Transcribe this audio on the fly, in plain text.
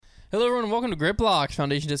Hello, everyone, and welcome to Grip Lock,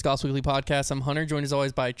 Foundation Disc Golf's weekly podcast. I'm Hunter, joined as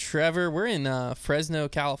always by Trevor. We're in Fresno,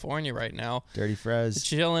 California right now. Dirty Frez.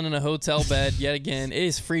 Chilling in a hotel bed yet again. It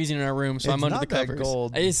is freezing in our room, so I'm under the covers. It's not that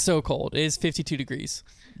cold. It is so cold. It is 52 degrees.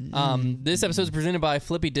 This episode is presented by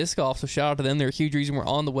Flippy Disc Golf, so shout out to them. They're a huge reason we're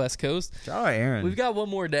on the West Coast. Shout out Aaron. We've got one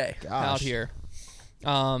more day out here.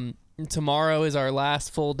 Tomorrow is our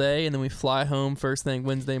last full day, and then we fly home first thing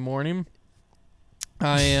Wednesday morning.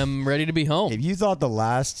 I am ready to be home. If you thought the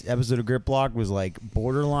last episode of Grip Lock was like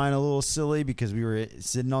borderline a little silly because we were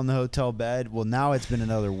sitting on the hotel bed, well, now it's been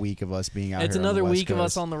another week of us being out It's here another on the West week of Coast.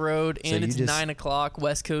 us on the road, So and you it's just- 9 o'clock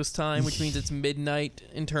West Coast time, which means it's midnight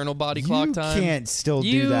internal body clock time. You can't still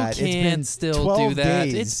do that. You It's can't been still 12 do that.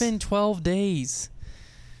 days. It's been 12 days.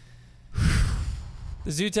 The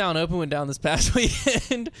Zootown Open went down this past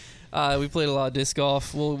weekend. We played a lot of disc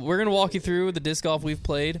golf. Well, we're going to walk you through the disc golf we've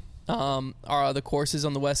played. The courses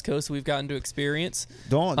on the West Coast we've gotten to experience.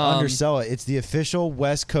 Don't undersell it. It's the official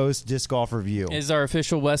West Coast Disc Golf Review. Is our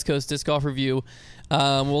official West Coast disc golf review.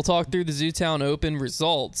 We'll talk through the Zootown Open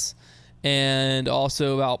results and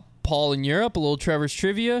also about Paul in Europe, a little Trevor's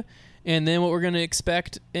trivia, and then what we're going to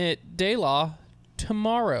expect at De La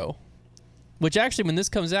tomorrow. Which actually, when this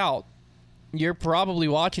comes out, you're probably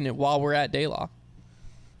watching it while we're at De La,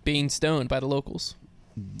 being stoned by the locals.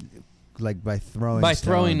 Like by throwing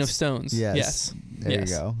Throwing of stones. stones. Yes. There you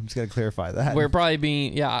go. I'm just got to clarify that. We're probably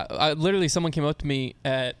being, literally someone came up to me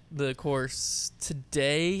at the course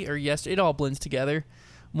today or yesterday. It all blends together.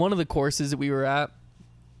 One of the courses that we were at,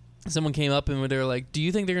 someone came up and they were like, do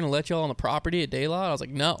you think they're going to let y'all on the property at De La? I was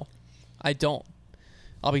like, no, I don't.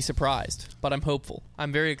 I'll be surprised, but I'm hopeful.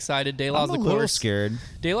 I'm very excited. De La's the course. I'm a little scared.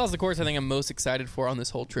 De La's the course I think I'm most excited for on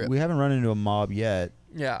this whole trip. We haven't run into a mob yet.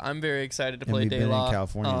 Yeah, I'm very excited to And play we've De been La. in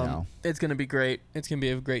California now. It's going to be great. It's going to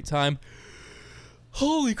be a great time.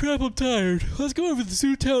 Holy crap, I'm tired. Let's go over the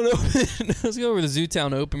Zootown Open. Let's go over the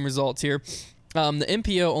Zootown Open results here. The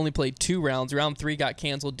MPO only played 2 rounds. Round 3 got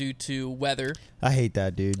canceled due to weather. I hate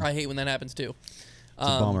that, dude. I hate when that happens too. It's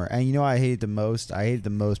a bummer. And you know what I hate it the most? I hate it the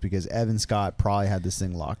most because Evan Scott probably had this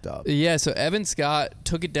thing locked up. Yeah, so Evan Scott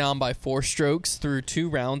took it down by 4 strokes through 2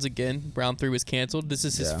 rounds again. Round 3 was canceled. This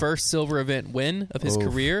is his first silver event win of his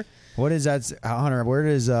career. What is that, Hunter? Where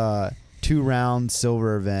does 2-round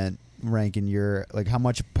silver event rank in your, like,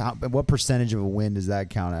 what percentage of a win does that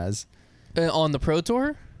count as? On the Pro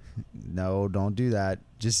Tour? No, don't do that.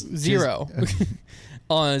 Just 0.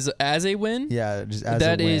 As a win? Yeah, just as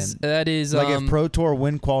a win. That is like if Pro Tour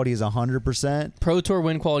win quality is 100%. Pro Tour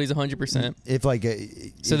win quality is 100%. If like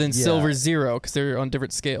silver's 0 because they're on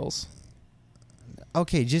different scales.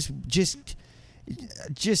 Okay, just.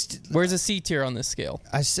 Where's a C tier on this scale?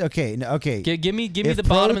 Okay. Give me if the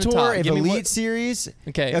Pro bottom and Tour, top. If Give me Elite Series.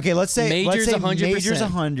 Okay. Let's say Major's 100%. Major's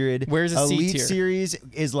 100. Where's a C Elite tier? Series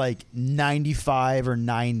is like 95 or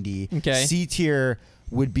 90. Okay. C tier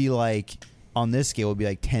would be like on this scale would be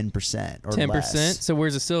like 10% or 10%. less. So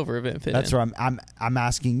where's a silver event fit? That's in? what I'm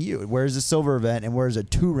asking you. Where's a silver event and where's a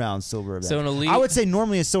 2-round silver event? So an elite. I would say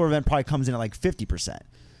normally a silver event probably comes in at like 50%.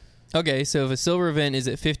 Okay, so if a silver event is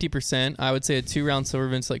at 50%, I would say a 2-round silver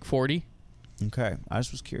event's like 40. Okay, I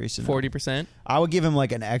just was curious to know. 40%. I would give him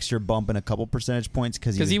like an extra bump in a couple percentage points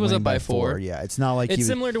because he was up winning by four. 4. Yeah, it's not like It's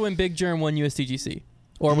similar to when Big Germ won USDGC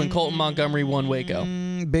or when Colton Montgomery won Waco.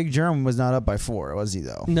 Big Germ was not up by 4, was he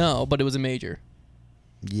though? No, but it was a major.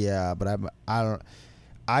 Yeah, but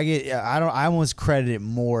I almost credit it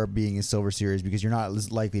more being a silver series because you're not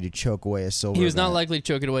as likely to choke away a silver. He was not event likely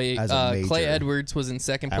to choke it away. as a major Clay Edwards was in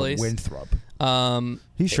second at place. Winthrop.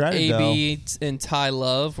 He shredded, AB and Ty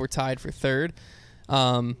Love were tied for 3rd.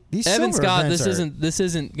 These Evan silver Scott. events This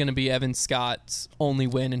isn't going to be Evan Scott's only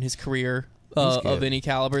win in his career of any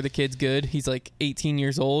caliber. The kid's good. He's like 18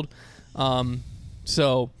 years old.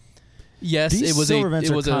 So yes, These it was silver a. events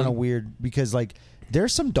It are was kind a. of weird because like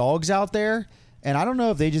there's some dogs out there. And I don't know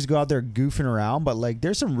if they just go out there goofing around, but like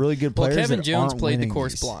there's some really good Well, players. Kevin that Jones aren't played the winning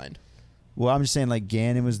course these. blind. Well, I'm just saying like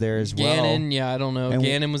Gannon was there as well. Gannon, yeah, I don't know. And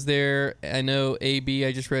Gannon was there. I know AB.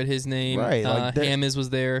 I just read his name. Right, like Hammers was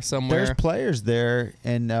there somewhere. There's players there,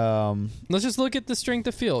 and Let's just look at the strength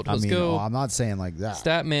of field. Let's go. I'm not saying like that.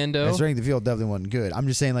 Stat Mando. The strength of the field definitely wasn't good. I'm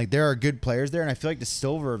just saying like there are good players there, and I feel like the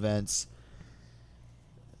silver events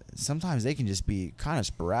sometimes they can just be kind of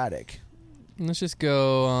sporadic. Let's just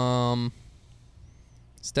go.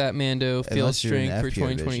 Stat Mando field Unless you're in strength the for FPO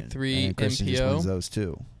 2023 division, and Christian just wins MPO. those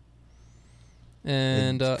too.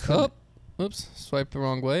 And oops, swiped the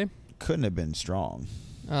wrong way. Couldn't have been strong.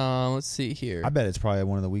 Let's see here. I bet it's probably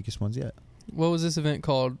one of the weakest ones yet. What was this event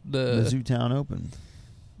called? The Zootown Open.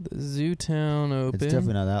 The Zootown Open. It's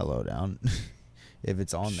definitely not that low down. If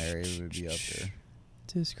it's on there, it would be up there.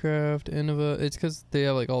 Discraft, Innova. It's because they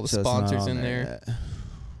have like all the So it's not sponsors on in there. yet.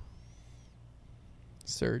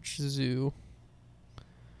 Search Zoo.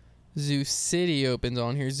 Zoo City Open's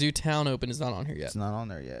on here. Zoo Town Open is not on here yet. It's not on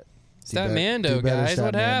there yet. It's that Mando, guys.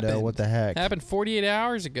 What happened? What the heck? Happened 48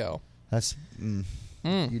 hours ago. That's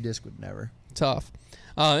UDisc would never. Tough.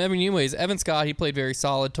 Anyways, Evan Scott, he played very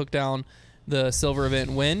solid. Took down the silver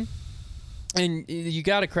event win. And you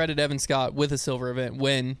got to credit Evan Scott with a silver event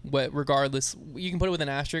win. Regardless, you can put it with an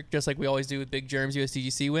asterisk, just like we always do with Big Germ's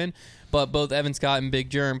USDGC win. But both Evan Scott and Big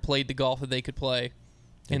Germ played the golf that they could play,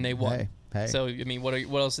 and they won. Hey. So I mean, what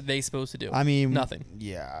else are they supposed to do? I mean, nothing.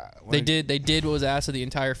 Yeah, They did what was asked of the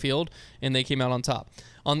entire field, and they came out on top.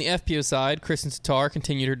 On the FPO side, Kristen Tatar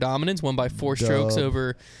continued her dominance, won by 4 strokes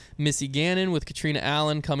over Missy Gannon, with Katrina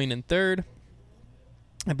Allen coming in third.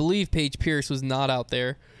 I believe Paige Pierce was not out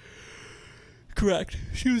there. Correct.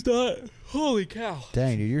 She was not. Holy cow.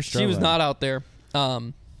 Dang, dude, you're struggling. She was not out there.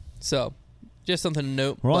 So, just something to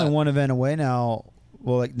note. We're only one event away now.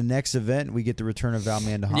 Well, like the next event, we get the return of Val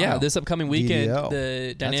Mandahano. Yeah, this upcoming weekend, DDO.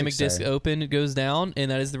 the Dynamic Disc Open goes down, and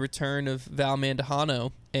that is the return of Val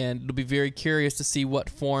Mandahano. And it'll be very curious to see what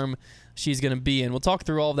form she's going to be in. We'll talk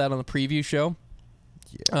through all of that on the preview show.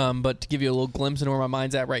 Yeah. But to give you a little glimpse into where my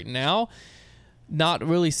mind's at right now, not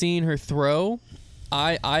really seeing her throw.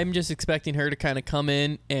 I'm just expecting her to kind of come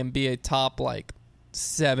in and be a top like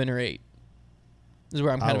 7 or 8. This is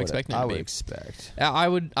where I'm kind of expecting her to be. I would expect.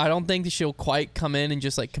 I don't think that she'll quite come in and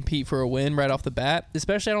just like compete for a win right off the bat.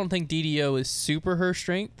 Especially, I don't think DDO is super her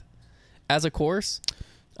strength as a course.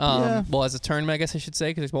 Well, as a tournament, I guess I should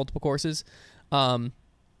say, because there's multiple courses. But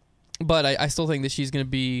I still think that she's going to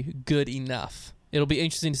be good enough. It'll be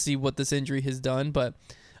interesting to see what this injury has done, but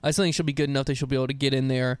I still think she'll be good enough that she'll be able to get in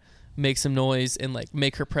there, make some noise, and like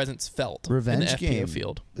make her presence felt Revenge in the FPO game.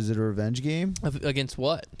 field. Is it a revenge game? Against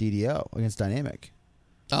what? DDO against Dynamic.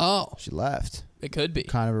 Oh, She left. it could be.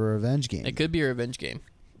 Kind of a revenge game. It could be a revenge game.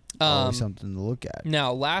 Always something to look at.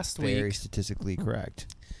 Now, last Very week statistically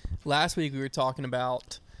correct. Last week we were talking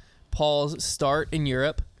about Paul's start in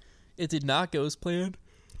Europe. It did not go as planned.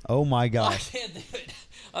 Oh my I gosh. can't do it.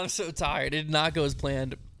 I'm so tired. It did not go as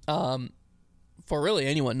planned. For really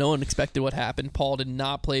anyone, no one expected what happened. Paul did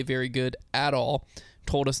not play very good at all.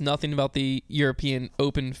 Told us nothing about the European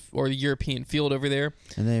Open or the European field over there.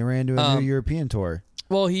 And they ran to a new European tour.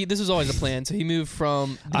 Well, this was always a plan. So he moved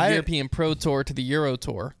from the European Pro Tour to the Euro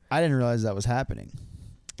Tour. I didn't realize that was happening.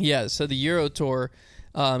 Yeah, so the Euro Tour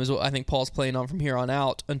is what I think Paul's playing on from here on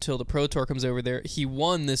out until the Pro Tour comes over there. He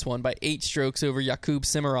won this one by 8 strokes over Jakub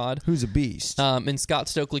Simmerod. Who's a beast. And Scott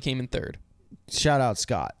Stokely came in third. Shout out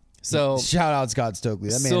Scott. So shout out Scott Stokely.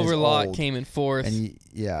 That man Silver is Lot old. came in fourth. And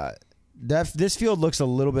this field looks a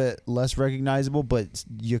little bit less recognizable, but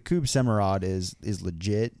Jakub Simmerod is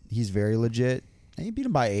legit. He's very legit. And he beat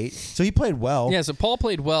him by 8. So he played well. Yeah, so Paul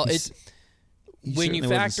played well. When you certainly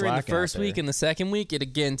wasn't factor in the slacking out first week there. and the second week, it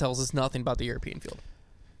again tells us nothing about the European field.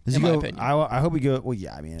 Does in he my go, opinion. I hope he go. Well,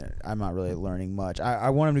 yeah. I mean, I'm not really learning much. I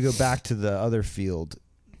want him to go back to the other field.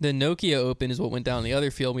 The Nokia Open is what went down in the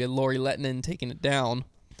other field. We had Lori Lettinen taking it down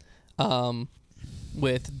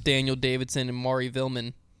with Daniel Davidson and Maury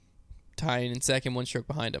Villman tying in second, 1 stroke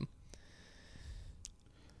behind him.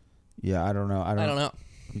 Yeah, I don't know. I don't know.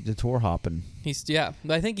 The tour hopping.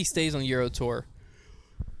 I think he stays on the Euro Tour.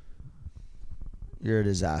 You're a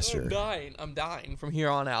disaster. I'm dying from here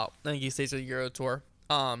on out. I think he stays on the Euro Tour.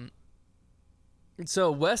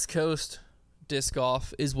 So West Coast disc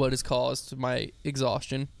golf is what has caused my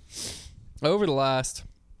exhaustion. Over the last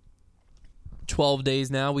 12 days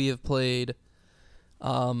now, we have played,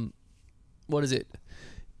 18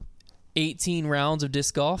 rounds of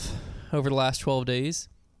disc golf over the last 12 days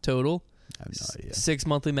total. I have no idea. 6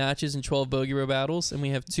 monthly matches and 12 bogey row battles, and we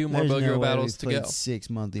have 2 more There's bogey no row way battles we've to played go. 6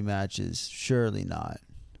 monthly matches. Surely not.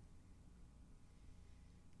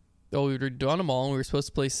 Oh, we were done them all. We were supposed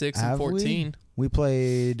to play 6 and Have 14. We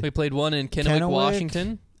played We played one in Kennewick,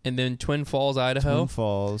 Washington, and then Twin Falls, Idaho, Twin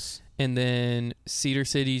Falls. and then Cedar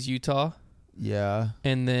Cities, Utah, Yeah.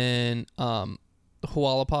 and then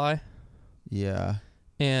Hualapai, Yeah.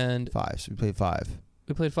 and 5. So we played 5.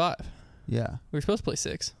 we played 5. Yeah. We were supposed to play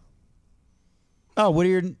 6. Oh,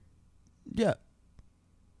 Whittier. Yeah.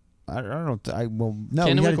 I don't know. No,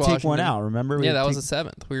 we Kennewick, had to take one Washington. out, remember? We Yeah, had that to was take- the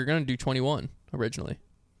 7th. We were going to do 21 originally.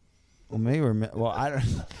 Well, maybe I don't.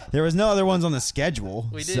 There was no other ones on the schedule.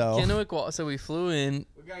 We did so. Kennewick, so we flew in.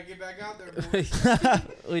 We gotta get back out there, boys.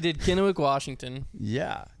 We did Kennewick, Washington,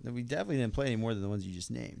 Yeah, we definitely didn't play any more than the ones you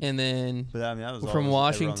just named. and then But I mean, that was from all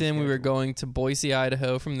Washington we were schedule. going to Boise,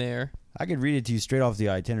 Idaho. From there, I could read it to you straight off the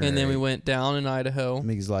itinerary. and then we went down in Idaho,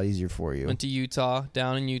 Make it a lot easier for you. went to Utah,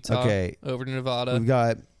 down in Utah, Okay. over to Nevada. We've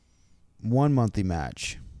got 1 monthly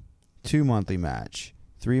match, 2 monthly match,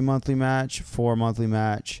 3 monthly match, 4 monthly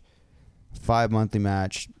match, 5 monthly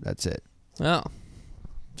match. That's it. Oh,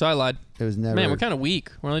 so I lied. It was never. Man, we're kind of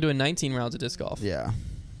weak. We're only doing 19 rounds of disc golf. Yeah.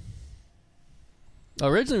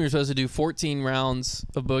 Originally, we were supposed to do 14 rounds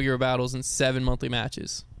of Bogey Road battles and 7 monthly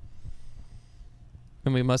matches.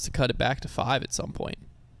 And we must have cut it back to 5 at some point.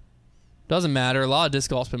 Doesn't matter. A lot of disc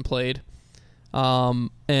golf's been played. And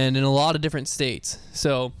in a lot of different states.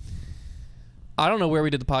 So, I don't know where we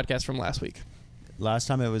did the podcast from last week. Last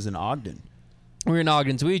time it was in Ogden. We were in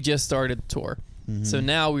Ogden, so we just started the tour. Mhm. So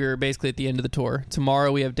now we are basically at the end of the tour.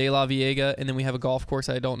 Tomorrow we have De La Viega, and then we have a golf course.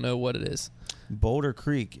 I don't know what it is. Boulder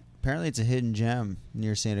Creek. Apparently, it's a hidden gem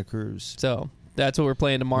near Santa Cruz. So that's what we're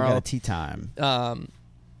playing We tomorrow. got a tea time.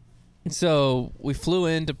 So we flew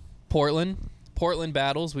into Portland. Portland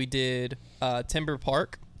battles. We did Timber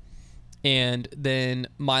Park and then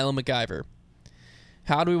Milo MacGyver.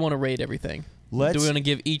 How do we want to rate everything? Do we want to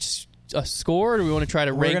give each a score, or do we want to try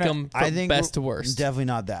to rank them from best to worst? Definitely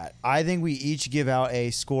not that. I think we each give out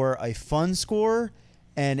a score, a fun score,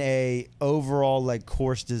 and a overall like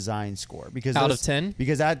course design score. Because Out of 10?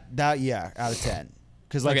 Because that yeah, out of 10.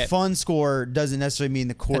 Because like Okay. fun score doesn't necessarily mean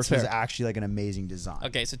the course That's was fair. actually like an amazing design.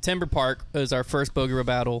 Okay, so Timber Park was our first Bogey Road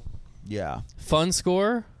battle. Yeah. Fun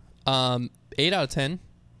score, 8 out of 10.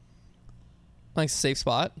 Like a safe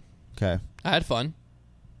spot. Okay. I had fun.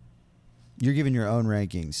 You're giving your own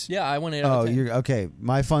rankings. Yeah, I went 8 out of 10. You're okay.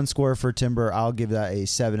 My fun score for Timber, I'll give that a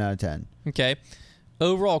 7 out of 10. Okay.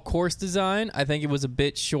 Overall course design, I think it was a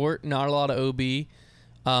bit short. Not a lot of OB.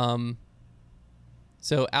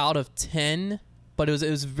 So out of 10, but it was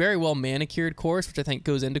a very well manicured course, which I think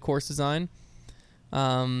goes into course design.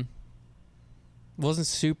 Wasn't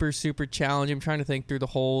super challenging. I'm trying to think through the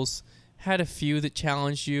holes. Had a few that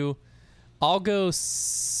challenged you. I'll go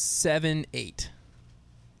 7-8.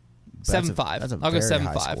 7-5. That's a I'll go very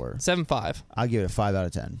high 7-5. score. 7-5. I'll give it a 5 out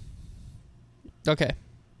of 10. Okay.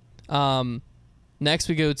 Next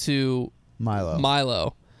we go to Milo.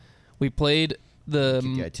 Milo. We played Keep the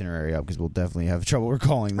the itinerary up because we'll definitely have trouble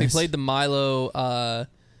recalling this. we played the Milo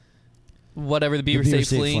whatever the Beaver Beaver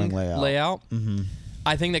State Fling Fling layout. Mm-hmm.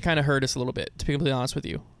 I think that kind of hurt us a little bit, to be completely honest with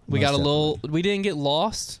you. We Most got a little we didn't get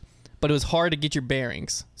lost, but it was hard to get your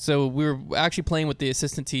bearings. So we were actually playing with the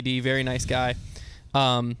assistant TD, very nice guy.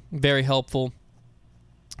 Very helpful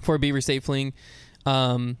for Beaver State Fling.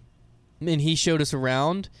 And he showed us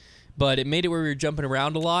around, but it made it where we were jumping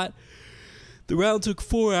around a lot. The round took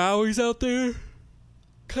 4 hours out there.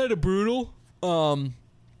 Kind of brutal.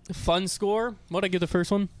 Fun score. What'd I give the first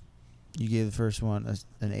one? You gave the first one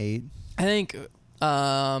an 8. I think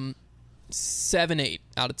 7-8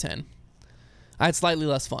 out of 10. I had slightly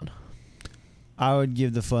less fun. I would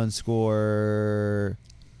give the fun score.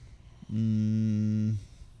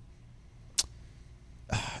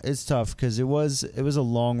 It's tough because it was a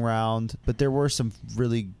long round, but there were some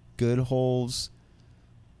really good holes.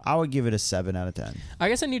 I would give it a 7 out of 10. I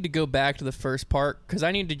guess I need to go back to the first part because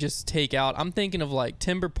I need to just take out. I'm thinking of like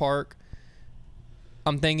Timber Park.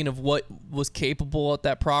 I'm thinking of what was capable at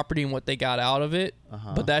that property and what they got out of it.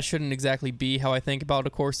 But that shouldn't exactly be how I think about a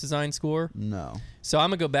course design score. No. So I'm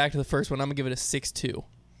going to go back to the first one. I'm going to give it a 6.2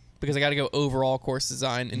 because I got to go overall course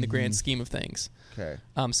design in the grand scheme of things. Okay.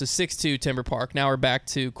 So 6.2 Timber Park. Now we're back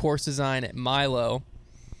to course design at Milo.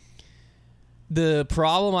 The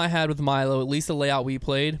problem I had with Milo, at least the layout we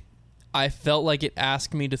played, I felt like it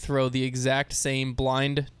asked me to throw the exact same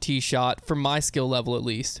blind tee shot, for my skill level at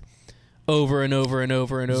least, over and over and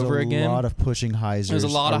over and over again. There's a lot of pushing hyzers. There's a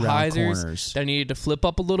lot of around hyzers corners. that I needed to flip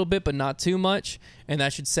up a little bit, but not too much, and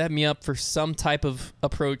that should set me up for some type of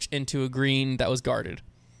approach into a green that was guarded.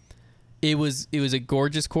 It was a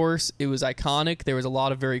gorgeous course. It was iconic. There was a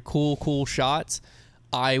lot of very cool shots.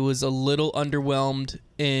 I was a little underwhelmed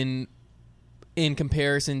in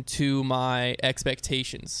comparison to my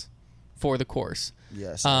expectations for the course.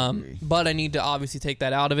 Yes, I agree. But I need to obviously take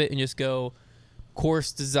that out of it and just go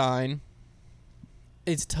course design.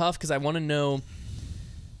 It's tough because I want to know.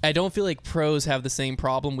 I don't feel like pros have the same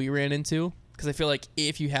problem we ran into because I feel like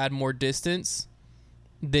if you had more distance,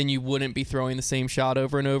 then you wouldn't be throwing the same shot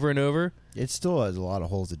over and over and over. It still has a lot of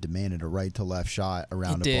holes that demanded a right to left shot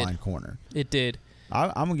around It a did. blind corner. It did.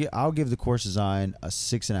 I'll give the course design a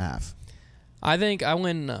 6.5. I think I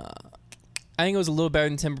went I think it was a little better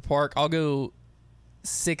than Timber Park. I'll go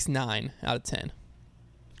 6.9 out of 10.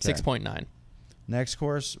 Okay. 6.9. Next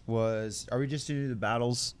course was. Are we just to do the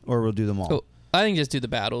battles, or we'll do them all? Oh, I think just do the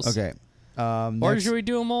battles. Okay. Or Next, should we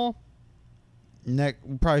do them all? we'll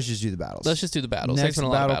probably just do the battles. Let's just do the battles. Next There's been a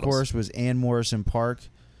lot of battle battles. course was Ann Morrison Park,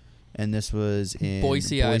 and this was in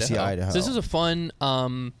Boise, Idaho. So this was a fun,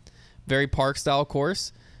 very park style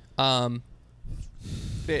course.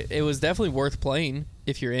 It was definitely worth playing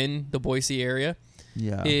if you're in the Boise area.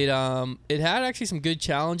 yeah. It had actually some good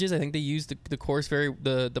challenges. I think they used the course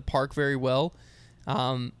the park very well.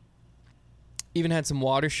 Even had some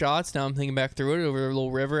water shots. Now I'm thinking back through it over a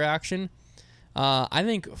little river action. I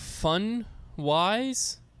think fun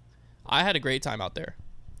wise, I had a great time out there.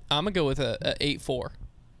 I'm gonna go with a 8.4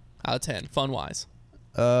 out of 10. Fun wise.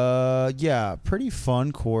 Yeah, pretty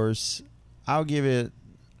fun course. I'll give it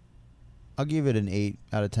an 8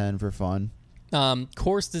 out of 10 for fun.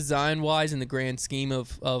 Course design wise, in the grand scheme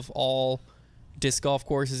of all disc golf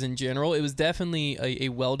courses in general, it was definitely a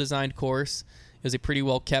well designed course. It was a pretty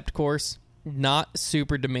well kept course, not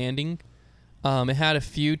super demanding. It had a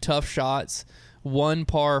few tough shots. One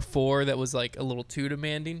par 4 that was like a little too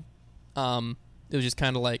demanding. It was just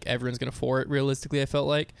kind of like everyone's gonna four it. Realistically, I felt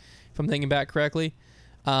like, if I'm thinking back correctly.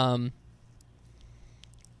 I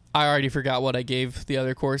already forgot what I gave the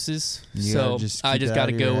other courses, so I just got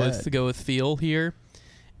to go with feel here.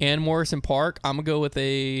 Ann Morrison Park, I'm gonna go with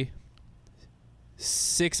a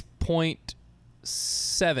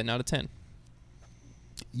 6.7 out of 10.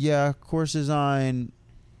 Yeah, course design.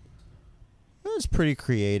 It was pretty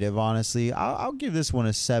creative, honestly. I'll give this one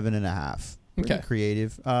a 7.5. Pretty Okay.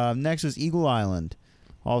 creative. Next was Eagle Island,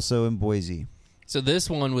 also in Boise. So this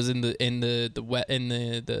one was in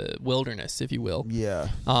the wilderness, if you will. Yeah.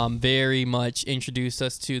 Very much introduced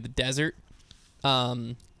us to the desert.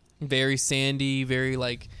 Very sandy, very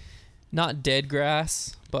like not dead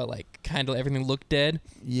grass, but like kind of everything looked dead.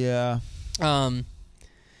 Yeah.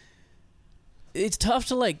 It's tough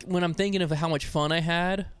to like when I'm thinking of how much fun I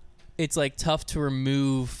had. It's like tough to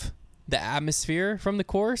remove the atmosphere from the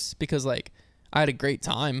course because like I had a great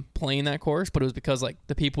time playing that course, but it was because like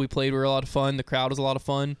the people we played were a lot of fun, the crowd was a lot of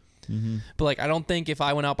fun. Mm-hmm. But like I don't think if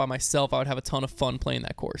I went out by myself, I would have a ton of fun playing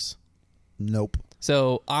that course. Nope.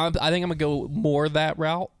 So I think I'm gonna go more that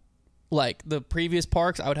route. Like the previous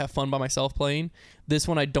parks, I would have fun by myself playing. This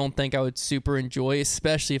one, I don't think I would super enjoy,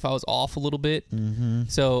 especially if I was off a little bit. Mm-hmm.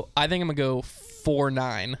 So I think I'm gonna go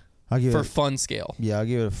 4.9 for fun scale. Yeah, I'll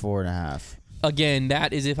give it a 4.5. Again,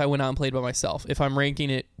 that is if I went out and played by myself. If I'm ranking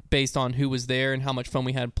it based on who was there and how much fun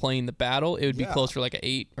we had playing the battle, it would be closer to like an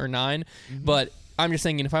 8 or 9. Mm-hmm. But I'm just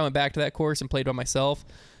thinking if I went back to that course and played by myself,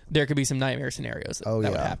 there could be some nightmare scenarios that would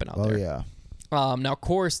happen out there. Yeah. Now,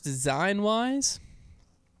 course design-wise,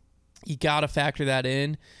 you got to factor that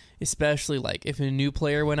in, especially like if a new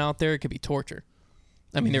player went out there, it could be torture.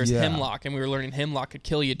 I mean, there was Hemlock, and we were learning Hemlock could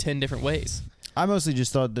kill you 10 different ways. I mostly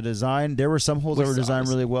just thought the design. There were some holes that were designed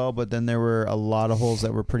really well, but then there were a lot of holes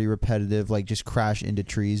that were pretty repetitive, like just crash into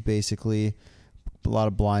trees, basically. A lot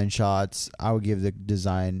of blind shots. I would give the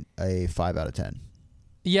design a 5 out of 10.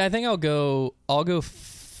 Yeah, I think I'll go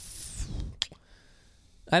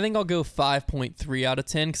 5.3 out of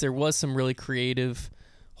 10 because there was some really creative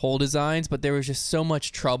hole designs, but there was just so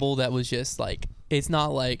much trouble that was just like, it's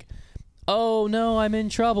not like, oh no, I'm in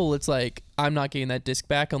trouble. It's like, I'm not getting that disc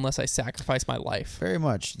back unless I sacrifice my life. Very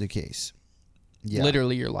much the case. Yeah.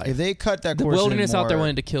 Literally your life. If they cut that the course wilderness in more, out there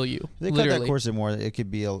wanted to kill you. If they literally. cut that course in more, it could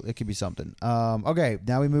be something. Okay,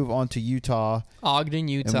 now we move on to Utah. Ogden,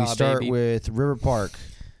 Utah, and we start baby. with River Park.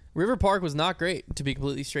 River Park was not great, to be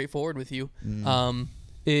completely straightforward with you.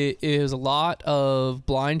 It was a lot of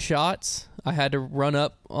blind shots. I had to run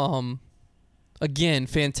up. Again,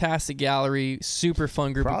 fantastic gallery, super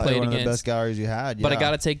fun group Probably we played one against. of the best galleries you had. But I got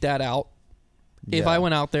to take that out. If I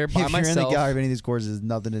went out there by if myself, you're in the gallery of any of these courses,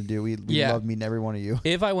 nothing to do. We love meeting every one of you.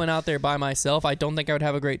 if I went out there by myself, I don't think I would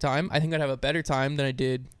have a great time. I think I'd have a better time than I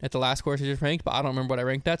did at the last course I just ranked, but I don't remember what I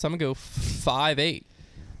ranked at, so I'm gonna go 5.8.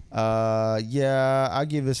 Yeah, I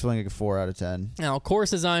give this one like a 4 out of 10. Now, course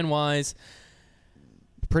design wise,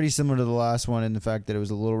 pretty similar to the last one in the fact that it was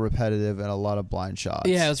a little repetitive and a lot of blind shots.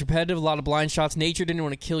 yeah, it was repetitive, a lot of blind shots. Nature didn't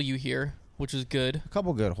want to kill you here, which was good. A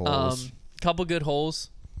couple good holes. Couple good holes.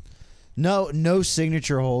 No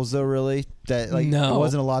signature holes though. Really, that like No. It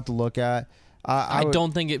wasn't a lot to look at. I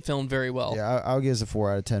don't think it filmed very well. Yeah, I'll give this a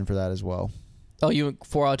 4 out of 10 for that as well. Oh, you went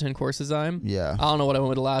 4 out of 10 course design? Yeah. I don't know what I went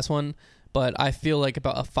with the last one, but I feel like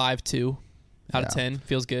about a 5.2 out of 10.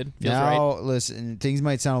 Feels good. Feels now, right. listen, things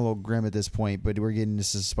might sound a little grim at this point, but we're getting into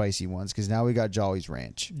some spicy ones because now we got Jolly's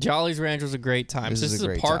Ranch. Jolly's Ranch was a great time. This is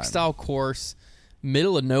a park style course.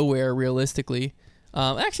 middle of nowhere, realistically.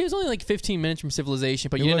 Actually, it was only like 15 minutes from Civilization,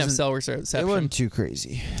 but you didn't have cell reception. It wasn't too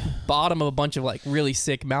crazy. Bottom of a bunch of like really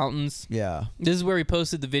sick mountains. Yeah. This is where we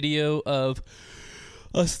posted the video of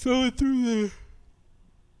us throwing through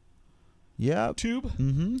the tube.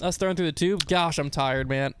 Mm-hmm. Us throwing through the tube. Gosh, I'm tired,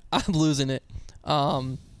 man. I'm losing it.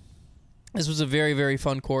 This was a very, very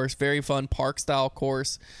fun course. Very fun park-style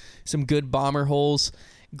course. Some good bomber holes.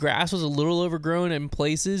 Grass was a little overgrown in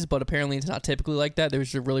places, but apparently it's not typically like that. There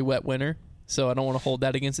was a really wet winter, so I don't want to hold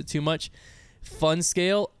that against it too much. Fun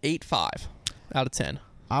scale, 8.5 out of 10.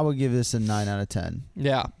 I would give this a 9 out of 10.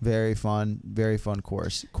 Yeah. Very fun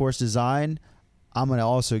course. Course design, I'm going to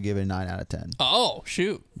also give it a 9 out of 10. Oh,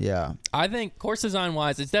 shoot. Yeah. I think course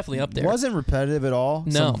design-wise, it's definitely up there. Wasn't repetitive at all.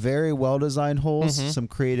 No. Some very well-designed holes, some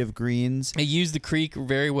creative greens. It used the creek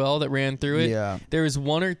very well that ran through it. Yeah. There was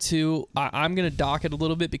one or two, I'm going to dock it a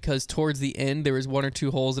little bit because towards the end, there was one or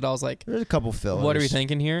two holes that I was like, There's a couple fillers. what are we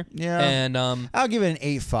thinking here? Yeah. And I'll give it an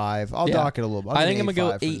 8.5. I'll dock it a little bit. I think I'm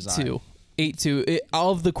going to go 8.2. 8.2.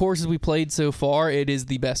 Of the courses we played so far, it is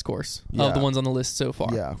the best course of the ones on the list so far.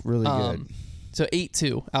 Yeah, really good. So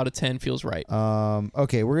 8.2 out of 10 feels right.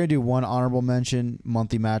 Okay, we're going to do one honorable mention,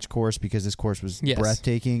 monthly match course, because this course was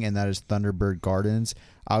breathtaking, and that is Thunderbird Gardens.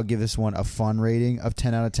 I'll give this one a fun rating of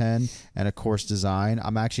 10 out of 10 and a course design.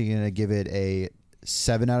 I'm actually going to give it a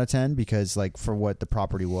 7 out of 10 because, like, for what the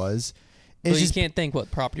property was. Well, you can't think what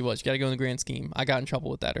property was. You got to go in the grand scheme. I got in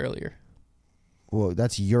trouble with that earlier. Well,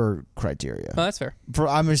 that's your criteria. Oh, that's fair.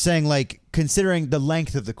 I'm just saying, like, considering the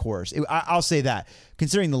length of the course, I'll say that.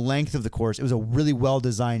 Considering the length of the course, it was a really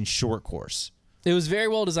well-designed short course. It was very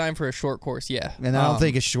well designed for a short course, yeah. And I don't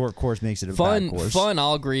think a short course makes it a bad course. Fun,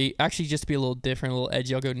 I'll agree. Actually, just to be a little different, a little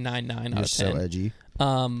edgy, I'll go 9.9 out of 10. So edgy.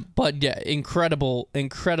 But, yeah,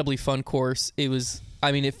 incredibly fun course. It was,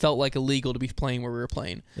 I mean, it felt like illegal to be playing where we were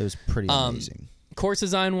playing. It was pretty amazing. Course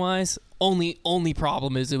design-wise, only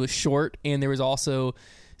problem is it was short, and there was also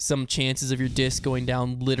some chances of your disc going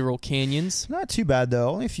down literal canyons. Not too bad, though.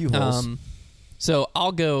 Only a few holes. So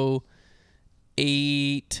I'll go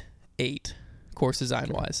 8, course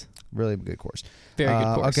design-wise. Really good course. Very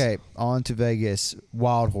good course. Okay, on to Vegas.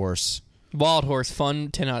 Wild Horse. Wild Horse, fun,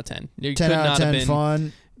 10 out of 10. 10 out of 10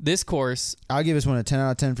 fun. This course... I'll give this one a 10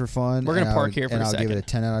 out of 10 for fun. We're going to park here for a second. And I'll give it a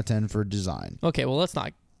 10 out of 10 for design. Okay, well, let's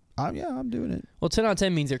not... Yeah, I'm doing it. Well, 10 out of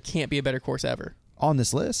 10 means there can't be a better course ever. On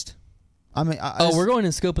this list? I mean... we're going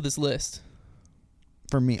in scope of this list.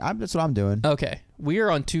 For me, that's what I'm doing. Okay. We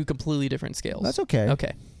are on two completely different scales. That's okay.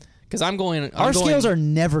 Okay. Because our scales are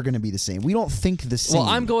never going to be the same. We don't think the same. Well,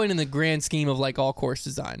 I'm going in the grand scheme of like all course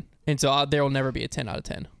design. And so there will never be a 10 out of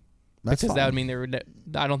 10. That's because fine. that would mean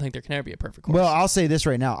I don't think there can ever be a perfect course. Well, I'll say this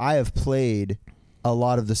right now. I have played a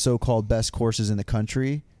lot of the so-called best courses in the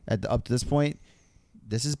country up to this point.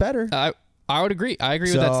 This is better. I would agree. I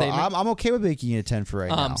agree with that statement. I'm okay with making it a 10 for right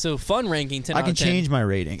now. So fun ranking 10 out of 10. I can change my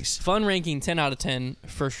ratings. Fun ranking 10 out of 10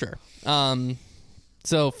 for sure.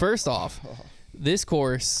 So first off, this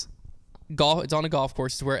course, it's on a golf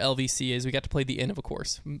course. It's where LVC is. We got to play the end of a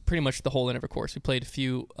course, pretty much the whole end of a course. We played a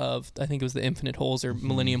few of, I think it was the Infinite holes or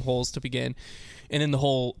Millennium holes to begin, and then the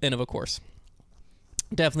whole end of a course.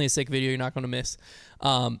 Definitely a sick video you're not going to miss.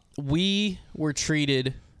 We were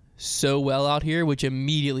treated so well out here, which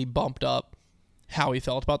immediately bumped up how we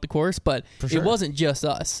felt about the course, but it wasn't just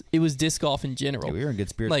us. It was disc golf in general. Yeah, we were in good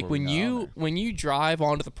spirits. Like when you drive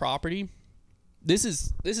onto the property, this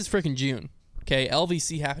is freaking June. Okay,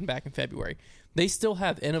 LVC happened back in February. They still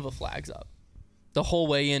have Innova flags up the whole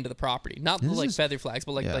way into the property. Not feather flags,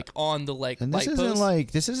 but like on the light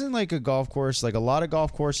posts. This isn't like a golf course. Like a lot of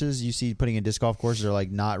golf courses you see putting in disc golf courses are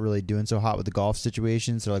like not really doing so hot with the golf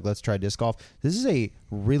situations. So like, let's try disc golf. This is a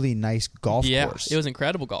really nice golf course. Yeah, it was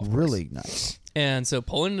incredible golf course. Really nice. And so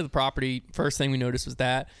pulling into the property, first thing we noticed was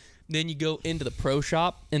that. Then you go into the pro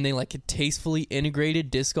shop, and they like tastefully integrated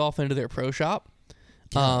disc golf into their pro shop.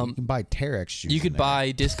 Yeah, you can buy Terex shoes. You could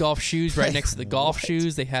buy disc golf shoes right next to the golf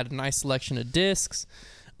shoes. They had a nice selection of discs.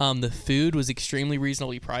 The food was extremely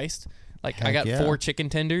reasonably priced. Like I got 4 chicken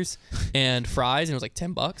tenders and fries, and it was like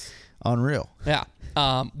 $10. Unreal. Yeah.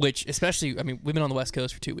 Which especially, I mean, we've been on the West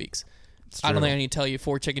Coast for 2 weeks. I don't think I need to tell you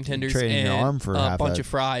 4 chicken tenders and your arm for a bunch of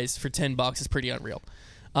fries for $10 is pretty unreal.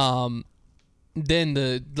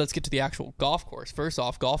 Then let's get to the actual golf course. First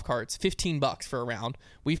off, golf carts, $15 for a round.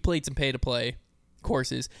 We've played some pay-to-play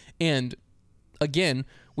courses, and again,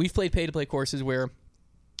 we've played pay-to-play courses where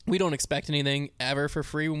we don't expect anything ever for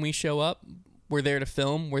free when we show up. We're there to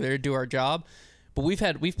film. We're there to do our job. But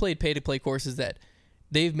we've played pay-to-play courses that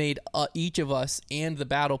they've made each of us and the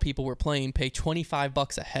battle people we're playing pay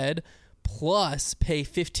 $25 a head, plus pay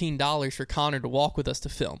 $15 for Connor to walk with us to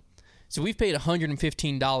film. So we've paid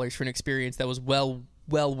 $115 for an experience that was well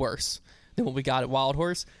worse than what we got at Wild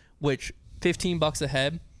Horse, which $15 a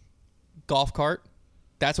head, golf cart.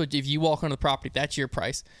 That's what, if you walk onto the property, that's your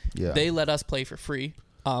price. Yeah. They let us play for free,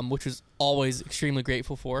 which was always extremely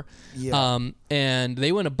grateful for. Yeah. And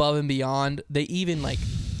they went above and beyond. They even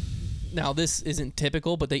now this isn't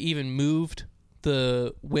typical, but they even moved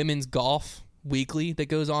the women's golf weekly that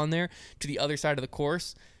goes on there to the other side of the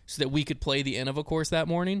course so that we could play the Innova course that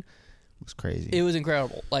morning. It's crazy. It was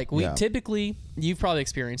incredible. Like, we typically, you've probably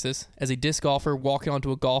experienced this as a disc golfer walking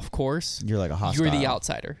onto a golf course. You're like a hostile. You're the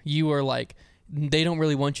outsider. You are like, they don't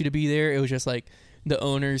really want you to be there. It was just like the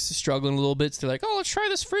owners struggling a little bit. So they're like, oh, let's try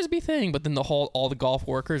this Frisbee thing. But then all the golf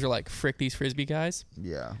workers are like, frick these Frisbee guys.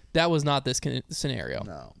 Yeah. That was not this scenario.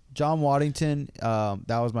 No. John Waddington,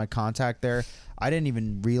 that was my contact there. I didn't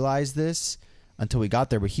even realize this until we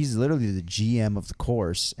got there, but he's literally the GM of the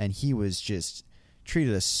course, and he was just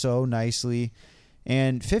treated us so nicely.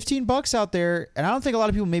 And $15 out there, and I don't think a lot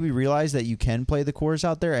of people maybe realize that you can play the course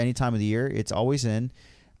out there any time of the year. It's always in.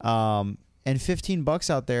 And $15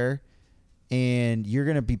 out there, and you're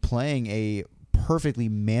going to be playing a perfectly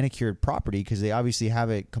manicured property because they obviously have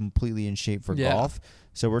it completely in shape for golf.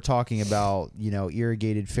 So we're talking about,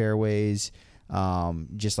 irrigated fairways,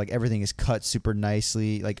 just like everything is cut super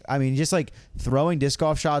nicely. Like, I mean, just like throwing disc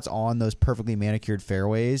golf shots on those perfectly manicured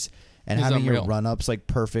fairways and having your run-ups like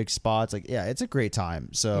perfect spots. Like, yeah, it's a great time.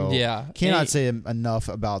 So cannot say enough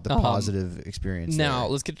about the positive experience. Now, there.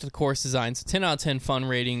 let's get to the course design. So 10 out of 10 fun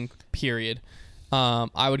rating, period.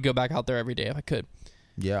 I would go back out there every day if I could.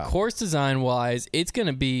 Yeah. Course design wise, it's going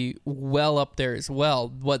to be well up there as well.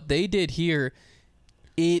 What they did here,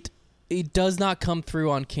 it does not come through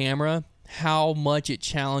on camera how much it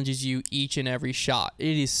challenges you each and every shot.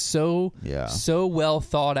 It is so well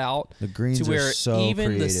thought out. The greens to where are so even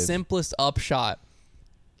creative. the simplest upshot,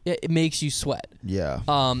 it makes you sweat.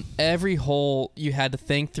 Yeah. Every hole you had to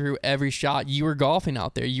think through every shot. You were golfing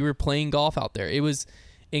out there. You were playing golf out there. It was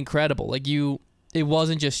incredible. Like it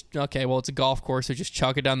wasn't just, okay, well, it's a golf course, so just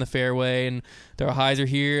chuck it down the fairway and throw a hyzer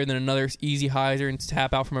here and then another easy hyzer and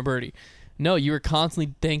tap out from a birdie. No, you were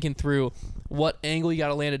constantly thinking through what angle you got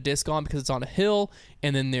to land a disc on because it's on a hill,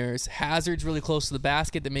 and then there's hazards really close to the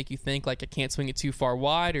basket that make you think, like, I can't swing it too far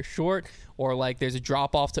wide or short, or, like, there's a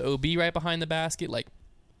drop-off to OB right behind the basket. Like,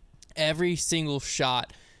 every single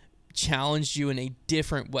shot challenged you in a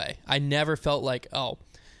different way. I never felt like,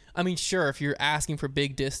 I mean, sure, if you're asking for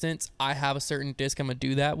big distance, I have a certain disc I'm going to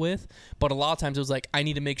do that with. But a lot of times it was like, I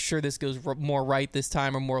need to make sure this goes more right this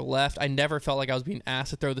time or more left. I never felt like I was being asked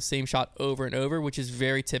to throw the same shot over and over, which is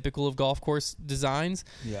very typical of golf course designs.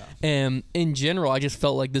 Yeah. And in general, I just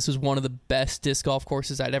felt like this was one of the best disc golf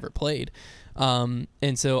courses I'd ever played. And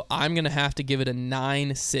so I'm going to have to give it a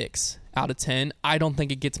 9.6 out of 10. I don't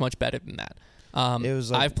think it gets much better than that. It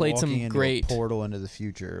was like I've played walking some into great a portal into the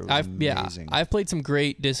future. It was amazing. I've played some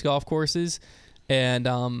great disc golf courses,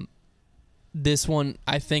 and this one,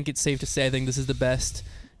 I think it's safe to say, I think this is the best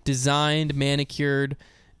designed, manicured,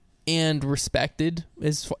 and respected,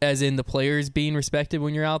 as in the players being respected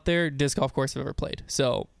when you're out there, disc golf course I've ever played.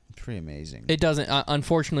 So it's pretty amazing. It doesn't,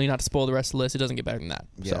 unfortunately, not to spoil the rest of the list, it doesn't get better than that.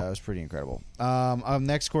 Yeah, it was pretty incredible.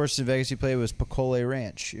 Next course in Vegas we played was Pecole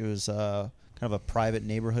Ranch. It was kind of a private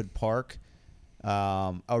neighborhood park.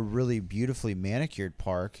 A really beautifully manicured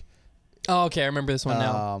park. Oh, okay, I remember this one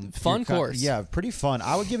now. Fun course. Yeah, pretty fun.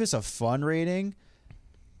 I would give this a fun rating.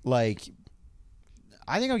 Like,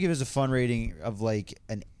 I think I'll give this a fun rating of like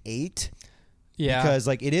an 8. Yeah. Because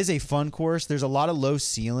like it is a fun course. There's a lot of low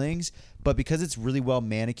ceilings, but because it's really well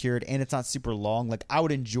manicured and it's not super long, like I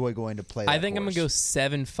would enjoy going to play that I think course. I'm going to go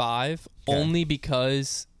 7.5 only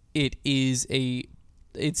because it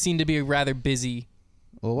seemed to be a rather busy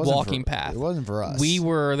walking path. It wasn't for us. We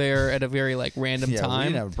were there at a very like random time. We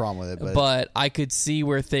didn't have a problem with it, but I could see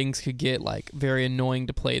where things could get like very annoying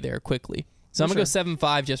to play there quickly. So I'm gonna go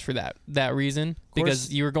 7.5 just for that reason,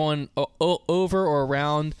 because you were going over or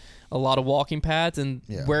around a lot of walking paths, and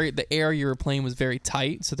where the area you were playing was very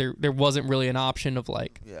tight, so there wasn't really an option of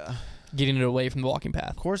like getting it away from the walking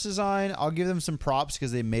path. Course design, I'll give them some props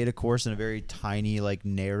because they made a course in a very tiny, like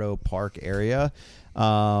narrow park area.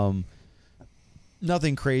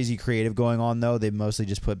 Nothing crazy creative going on though. They mostly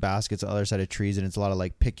just put baskets on the other side of trees, and it's a lot of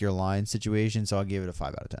like pick your line situation. So I'll give it a 5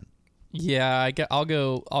 out of 10. Yeah, I'll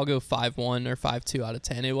go 5.1 or 5.2 out of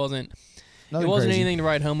 10. It wasn't crazy. anything to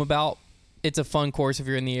write home about. It's a fun course if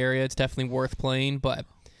you're in the area. It's definitely worth playing, but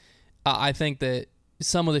I think that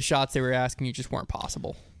some of the shots they were asking you just weren't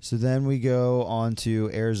possible. So then we go on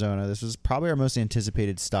to Arizona. This was probably our most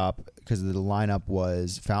anticipated stop because the lineup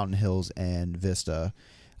was Fountain Hills and Vista.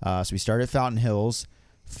 So we started at Fountain Hills.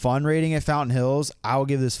 Fun rating at Fountain Hills, I will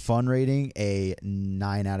give this fun rating a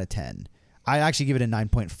 9 out of 10. I actually give it a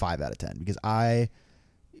 9.5 out of 10 because I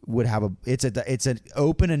would have it's an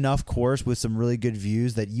open enough course with some really good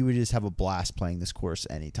views that you would just have a blast playing this course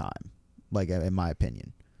anytime, like in my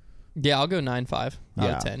opinion. Yeah, I'll go 9.5 out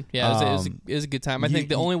of 10. Yeah, it was a good time. I think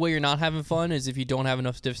the only way you're not having fun is if you don't have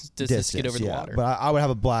enough distance to get over the water. But I would have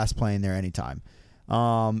a blast playing there anytime.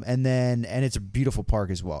 And it's a beautiful park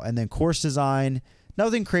as well. And then course design,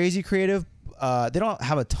 nothing crazy creative. They don't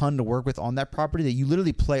have a ton to work with on that property. That you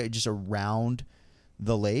literally play just around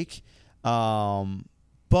the lake.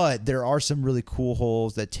 But there are some really cool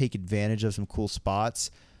holes that take advantage of some cool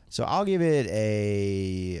spots. So I'll give it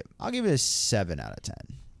a 7 out of 10.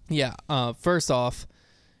 Yeah. First off,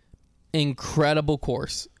 incredible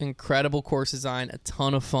course design, a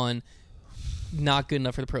ton of fun. Not good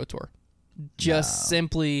enough for the Pro Tour.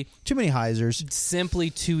 Simply too many hyzers. Simply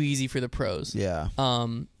too easy for the pros. Yeah.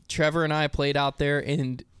 Trevor and I played out there,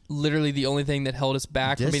 and literally the only thing that held us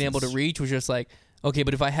back from being able to reach was just like, okay,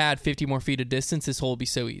 but if I had 50 more feet of distance, this hole would be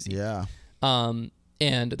so easy. Yeah.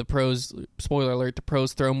 And the pros, spoiler alert, the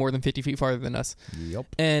pros throw more than 50 feet farther than us. Yep.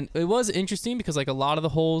 And it was interesting because like a lot of the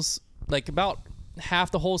holes, like about half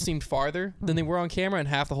the holes seemed farther than they were on camera, and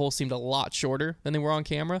half the holes seemed a lot shorter than they were on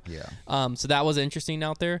camera. Yeah. So that was interesting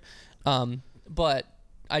out there. But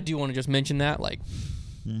I do want to just mention that like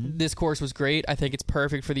this course was great. I think it's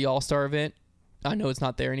perfect for the All-Star event. I know it's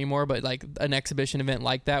not there anymore, but like an exhibition event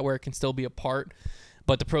like that where it can still be a part,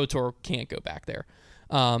 but the Pro Tour can't go back there.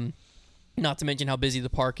 Not to mention how busy the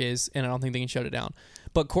park is, and I don't think they can shut it down.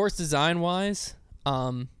 But course design-wise,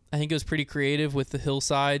 I think it was pretty creative with the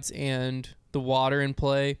hillsides and the water in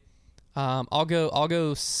play. I'll go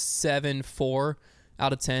 7.4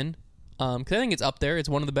 out of 10 because I think it's up there. It's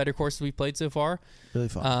one of the better courses we've played so far. Really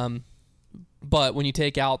fun. But when you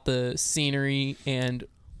take out the scenery and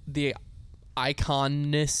the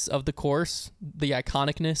iconicness of the course,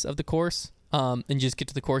 and just get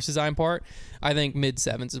to the course design part, I think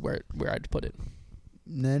mid-7s is where I'd put it.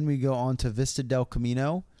 And then we go on to Vista del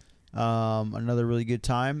Camino. Another really good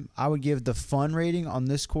time. I would give the fun rating on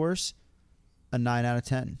this course a 9 out of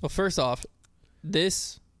 10. Well, first off,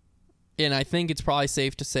 this, and I think it's probably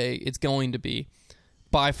safe to say it's going to be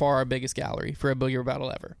by far our biggest gallery for a Boogie Board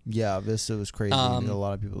Battle ever. Yeah, Vista was crazy. There were a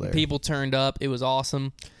lot of people there. People turned up. It was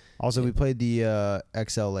awesome. Also, we played the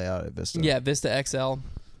XL layout at Vista. Yeah, Vista XL.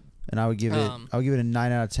 And I would give it a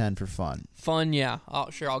 9 out of 10 for fun. Fun, yeah.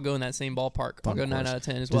 I'll go in that same ballpark. I'll go 9 out of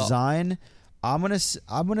 10 as well. Design,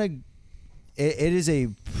 it is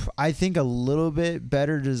I think a little bit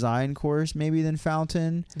better design course maybe than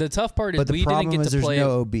Fountain. The tough part is we didn't get to play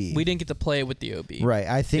no OB. We didn't get to play it with the OB. Right.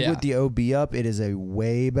 I think with the OB up, it is a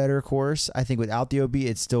way better course. I think without the OB,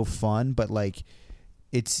 it's still fun, but like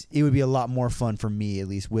it would be a lot more fun for me, at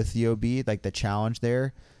least with the OB, like the challenge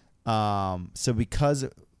there. So because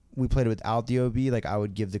we played it without the OB, like I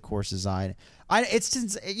would give the course design. It's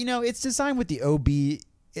designed with the OB.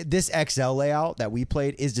 This XL layout that we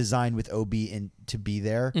played is designed with OB to be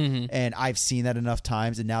there, and I've seen that enough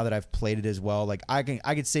times. And now that I've played it as well, like I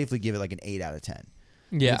could safely give it like an 8 out of 10.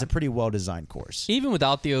 Yeah, it's a pretty well designed course. Even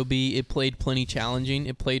without the OB, it played plenty challenging.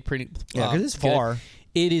 It played pretty because it's far.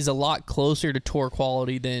 It is a lot closer to tour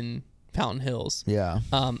quality than Fountain Hills. Yeah.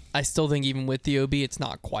 I still think even with the OB, it's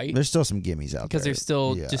not quite. There's still some gimmies out there. Because there's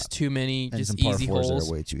still just too many and just some par easy fours holes.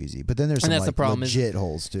 that are way too easy. But then there's some that's the problem legit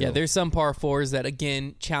holes too. Yeah, there's some par fours that,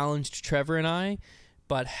 again, challenged Trevor and I,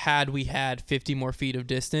 but had we had 50 more feet of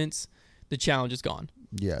distance, the challenge is gone.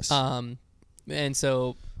 Yes. And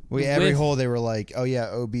so... every hole they were like, oh yeah,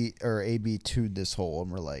 OB or AB 2'd this hole,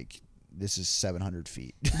 and we're like, this is 700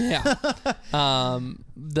 feet. Yeah.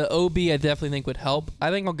 The OB I definitely think would help. I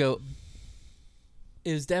think I'll go...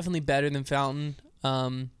 It was definitely better than Fountain.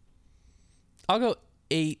 I'll go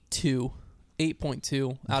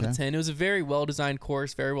 8.2 out of 10. It was a very well-designed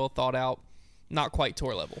course, very well thought out, not quite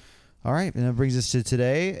tour level. All right, and that brings us to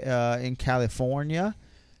today in California.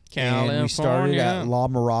 And we started at La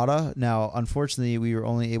Mirada. Now, unfortunately, we were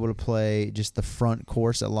only able to play just the front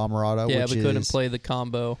course at La Mirada. Yeah, we couldn't play the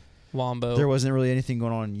combo. Wombo. There wasn't really anything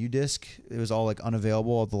going on in UDisc. It was all like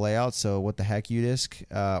unavailable of the layout. So what the heck, UDisc?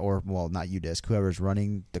 Not UDisc. Whoever's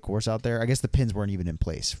running the course out there. I guess the pins weren't even in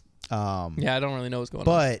place. Yeah, I don't really know what's going on.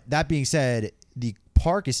 But that being said, the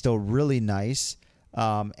park is still really nice.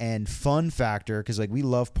 And fun factor, because like we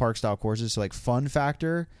love park style courses. So like fun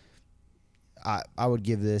factor, I would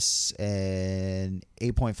give this an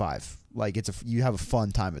 8.5. Like you have a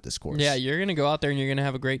fun time at this course. Yeah, you're gonna go out there and you're gonna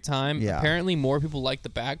have a great time. Yeah. Apparently, more people like the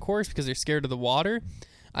back course because they're scared of the water.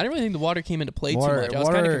 I didn't really think the water came into play too much. I was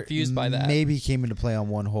kind of confused by that. Maybe came into play on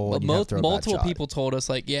one hole. But and you have to throw a bad multiple shot. people told us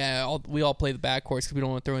like, yeah, we all play the back course because we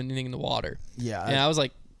don't want to throw anything in the water. Yeah, And I was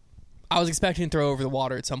like, I was expecting to throw over the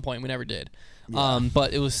water at some point. We never did. Yeah.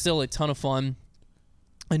 But it was still a ton of fun.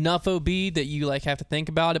 Enough OB that you like have to think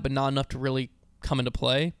about it, but not enough to really come into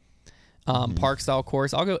play. Park style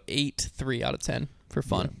course. I'll go 8.3 out of 10 for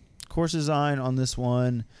fun. Yeah. Course design on this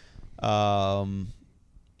one,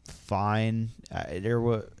 fine.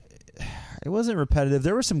 It wasn't repetitive.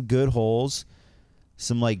 There were some good holes,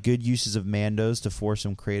 some like good uses of Mandos to force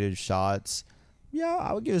some creative shots. Yeah,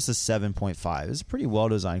 I would give this a 7.5. It's a pretty well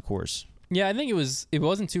designed course. Yeah, I think it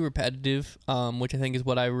wasn't too repetitive, which I think is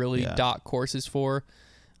what I really dot courses for.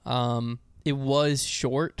 It was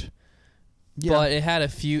short, but it had a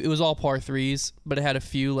few. It was all par threes, but it had a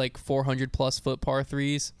few like 400+ foot par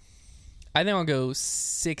threes. I think I'll go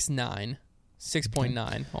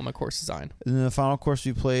 6.9 on my course design. And then the final course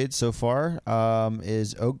we played so far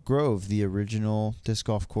is Oak Grove, the original disc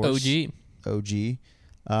golf course. OG.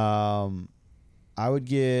 I would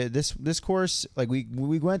give this course, like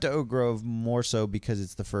we went to Oak Grove more so because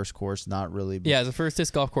it's the first course, not really. Yeah, it's the first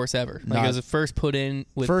disc golf course ever. Like it was the first put in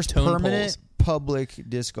with first tone permanent poles. Public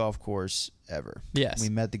disc golf course ever. Yes, we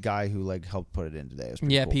met the guy who like helped put it in today. It was cool.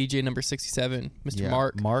 PJ number 67, Mr.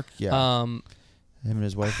 Mark. Mark, yeah. Him and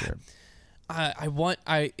his wife there.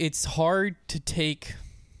 It's hard to take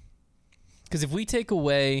because if we take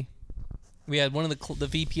away. We had one of the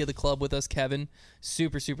VP of the club with us, Kevin.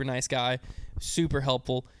 Super, super nice guy. Super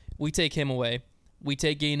helpful. We take him away. We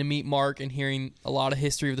take getting to meet Mark and hearing a lot of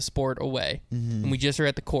history of the sport away. Mm-hmm. And we just are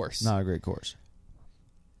at the course. Not a great course.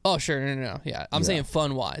 Oh, sure. No. Yeah. I'm saying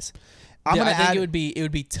fun-wise. I think it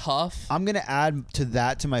would be tough. I'm going to add to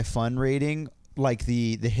that to my fun rating, like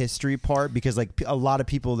the history part, because like a lot of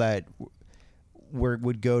people that...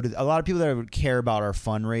 would go to a lot of people that would care about our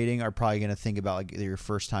fun rating are probably going to think about like your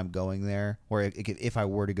first time going there, or if I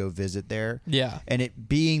were to go visit there. Yeah. And it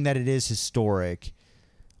being that it is historic,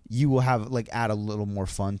 you will have like add a little more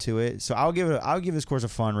fun to it. So I'll give this course a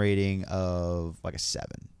fun rating of like a 7.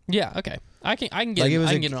 Yeah. Okay. I can get like it.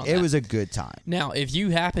 It was a good time. Now, if you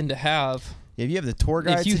happen to have the tour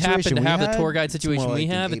guide situation, we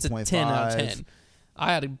have, it's a 10 out of 10.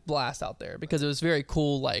 I had a blast out there because it was very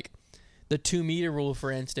cool. Like. The 2-meter rule, for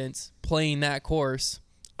instance, playing that course,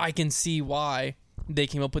 I can see why they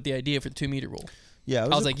came up with the idea for the 2-meter rule. Yeah, I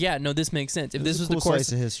was like, yeah, no, this makes sense. If this was the course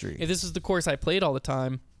of history, if this was the course I played all the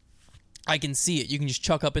time, I can see it. You can just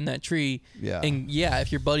chuck up in that tree, and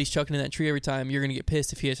if your buddy's chucking in that tree every time, you're gonna get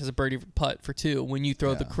pissed if he has a birdie putt for 2 when you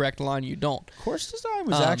throw the correct line. You don't. Course design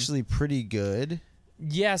was actually pretty good.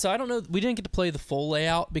 Yeah, so I don't know. We didn't get to play the full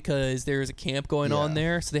layout because there was a camp going on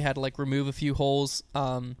there, so they had to like remove a few holes.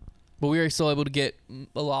 But we were still able to get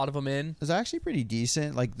a lot of them in. It was actually pretty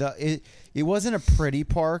decent. Like it wasn't a pretty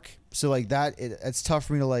park, so like that it's tough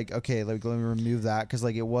for me to like. Okay, like let me remove that because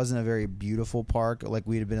like it wasn't a very beautiful park. Like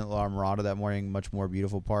we'd have been at La Mirada that morning, much more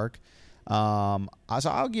beautiful park. So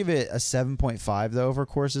I'll give it a 7.5 though for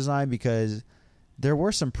course design because there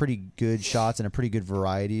were some pretty good shots and a pretty good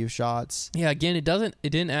variety of shots. Yeah, again, it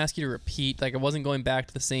didn't ask you to repeat. Like I wasn't going back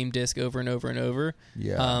to the same disc over and over and over.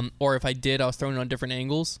 Yeah. Or if I did, I was throwing it on different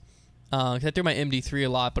angles. I threw my MD3 a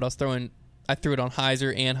lot, but I threw it on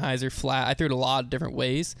hyzer and hyzer flat. I threw it a lot of different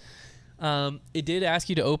ways. It did ask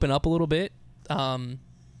you to open up a little bit.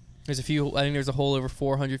 There's a few. I think there's a hole over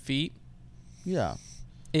 400 feet. Yeah.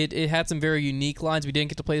 It had some very unique lines. We didn't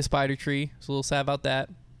get to play the spider tree. I was a little sad about that.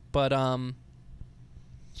 But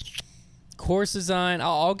course design,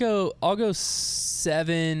 I'll go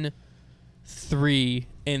 7.3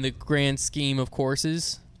 in the grand scheme of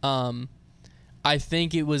courses. I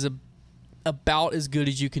think it was about as good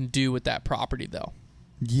as you can do with that property, though.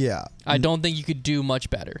 Yeah. I don't think you could do much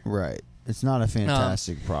better. Right. It's not a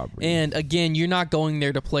fantastic property. And again, you're not going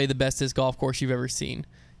there to play the best disc golf course you've ever seen.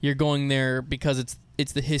 You're going there because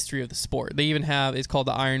it's the history of the sport. They even have, it's called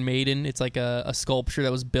the Iron Maiden. It's like a sculpture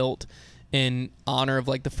that was built in honor of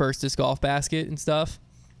like the first disc golf basket and stuff.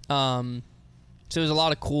 So there's a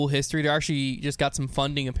lot of cool history. They actually just got some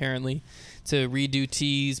funding apparently to redo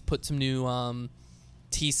tees, put some new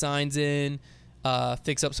tee signs in,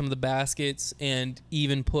 fix up some of the baskets, and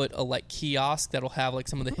even put a like kiosk that'll have like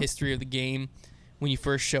some of the history of the game when you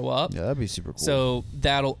first show up. Yeah, that'd be super cool. So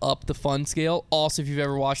that'll up the fun scale. Also, if you've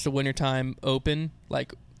ever watched the Wintertime Open,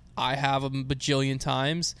 like I have a bajillion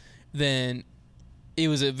times, then it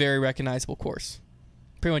was a very recognizable course.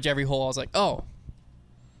 Pretty much every hole I was like, oh,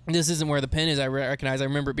 this isn't where the pin is. I recognize. I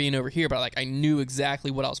remember being over here, but like I knew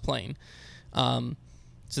exactly what I was playing. So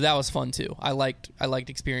that was fun too. I liked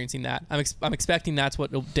experiencing that. I'm expecting that's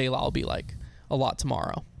what De La will be like a lot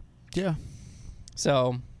tomorrow. Yeah. So,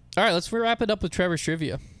 all right, let's wrap it up with Trevor's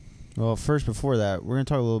trivia. Well, first, before that, we're going to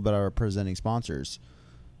talk a little bit about our presenting sponsors,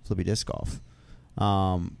 Flippy Disc Golf.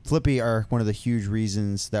 Flippy are one of the huge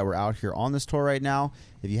reasons that we're out here on this tour right now.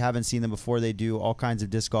 If you haven't seen them before, they do all kinds of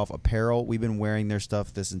disc golf apparel. We've been wearing their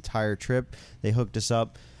stuff this entire trip. They hooked us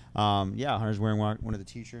up. Hunter's wearing one of the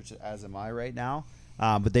t-shirts, as am I right now.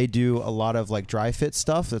 But they do a lot of like dry fit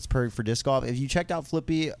stuff that's perfect for disc golf. If you checked out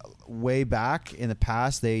Flippy way back in the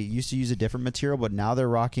past, they used to use a different material, but now they're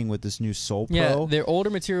rocking with this new Soul Pro. Yeah, their older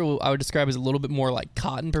material I would describe as a little bit more like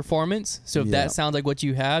cotton performance. So if that sounds like what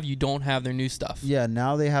you have, you don't have their new stuff. Yeah,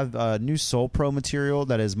 now they have new Soul Pro material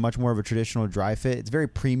that is much more of a traditional dry fit. It's very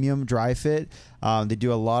premium dry fit. They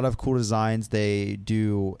do a lot of cool designs. We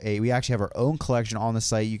actually have our own collection on the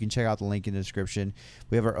site. You can check out the link in the description.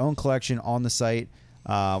 We have our own collection on the site.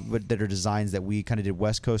 That are designs that we kind of did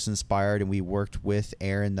West Coast inspired, and we worked with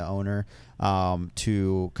Aaron, the owner,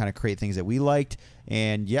 to kind of create things that we liked.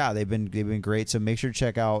 And yeah, they've been great. So make sure to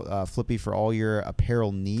check out Flippy for all your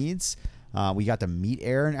apparel needs. We got to meet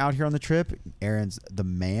Aaron out here on the trip. Aaron's the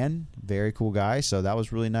man, very cool guy. So that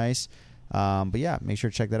was really nice. But yeah, make sure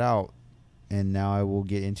to check that out. And now I will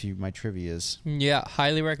get into my trivias. Yeah,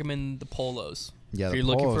 highly recommend the polos. Yeah, if you're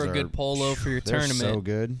looking for a good polo for your tournament, so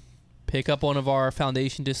good. Pick up one of our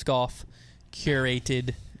Foundation Disc Golf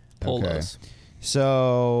curated polos. Okay.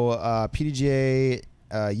 So PDGA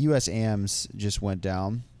US AMs just went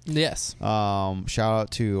down. Yes. Shout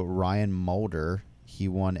out to Ryan Mulder. He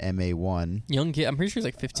won MA1. Young kid. I'm pretty sure he's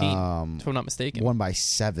like 15, if I'm not mistaken. Won by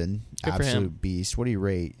 7. Good for him. Absolute beast. What do you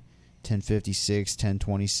rate? 1056,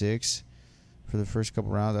 1026 for the first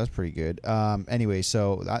couple rounds. That's pretty good. Anyway,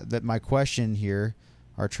 so my question here,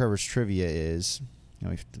 our Trevor's trivia is...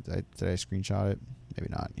 Did I screenshot it? Maybe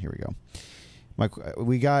not. Here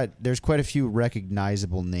we go. There's quite a few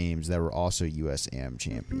recognizable names that were also USAM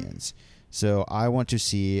champions. So I want to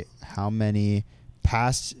see how many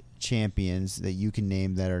past champions that you can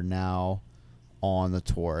name that are now on the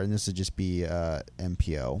tour. And this would just be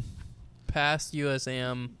MPO. Past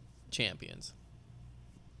USAM champions.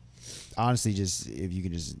 Honestly, just if you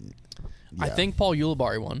can just... Yeah. I think Paul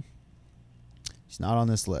Ulibarri won. He's not on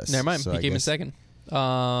this list. Never mind. So He came in second.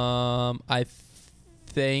 I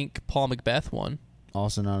think Paul Macbeth won.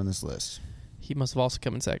 Also not on this list. He must have also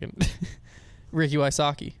come in second. Ricky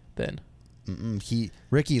Wysocki then.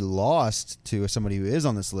 Ricky lost to somebody who is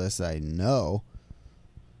on this list that I know.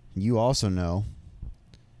 You also know.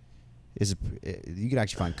 You can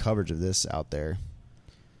actually find coverage of this out there.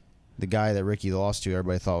 The guy that Ricky lost to,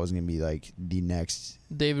 everybody thought was going to be like the next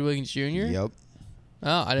David Wiggins Jr.? Yep.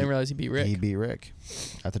 Oh, I didn't realize he beat Rick. He beat Rick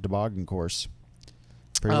at the toboggan course.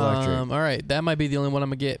 Pretty electric. All right, that might be the only one I'm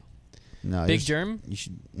gonna get. No, Big Germ.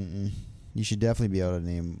 You should definitely be able to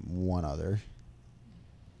name one other.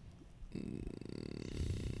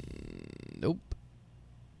 Nope.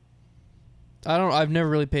 I've never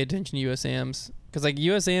really paid attention to USAMs because like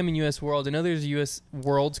USAM and US World. I know there's a US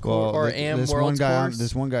Worlds course or AM Worlds course.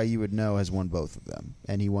 This one guy you would know has won both of them,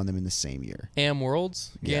 and he won them in the same year. AM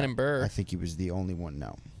Worlds. Gannon Burr. I think he was the only one.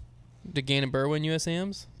 No. Did Gannon Burr win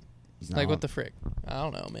USAMs? Like what the frick? I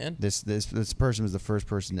don't know, man. This person was the first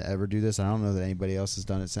person to ever do this. I don't know that anybody else has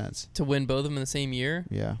done it since. To win both of them in the same year?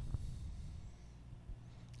 Yeah.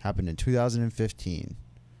 Happened in 2015,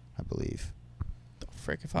 I believe. The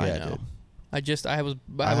frick if I know. It did. I wasn't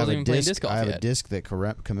even playing disc golf yet. I have a disc that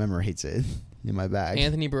commemorates it in my bag.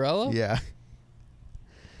 Anthony Barella? Yeah.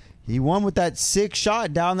 He won with that sick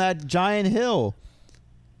shot down that giant hill.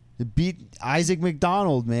 It beat Isaac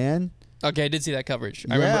McDonald, man. Okay, I did see that coverage.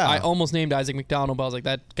 I remember I almost named Isaac McDonald, but I was like,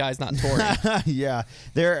 that guy's not touring. Yeah.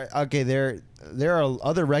 There are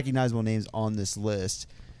other recognizable names on this list.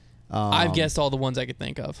 I've guessed all the ones I could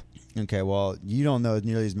think of. Okay, well, you don't know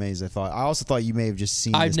nearly as many as I thought. I also thought you may have just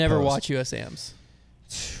seen I've this never post. watched USAMs.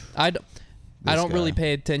 I don't really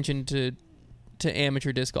pay attention to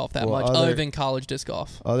amateur disc golf that much, other than college disc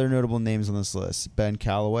golf. Other notable names on this list: Ben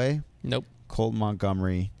Calloway. Nope. Colton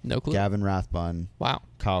Montgomery. No clue. Gavin Rathbun. Wow.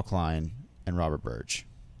 Kyle Klein and Robert Burge.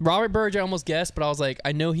 Robert Burge, I almost guessed, but I was like,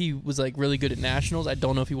 I know he was like really good at nationals. I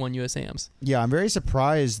don't know if he won USAMs. Yeah, I'm very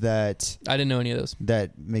surprised that I didn't know any of those.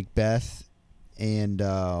 That Macbeth and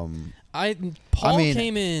Paul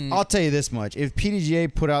came in. I'll tell you this much: if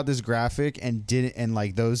PDGA put out this graphic and didn't, and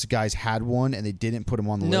like those guys had one and they didn't put them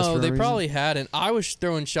on the list, no, for they a reason, probably hadn't. I was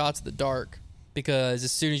throwing shots at the dark. because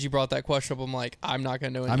as soon as you brought that question up, I'm like, I'm not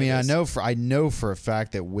going to know any I mean, of this. I know for a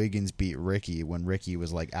fact that Wiggins beat Ricky when Ricky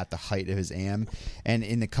was like at the height of his AM, and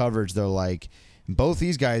in the coverage they're like, both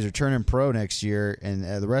these guys are turning pro next year, and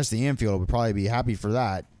the rest of the infield would probably be happy for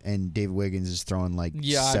that. And David Wiggins is throwing like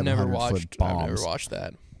 700-foot bombs. I've never watched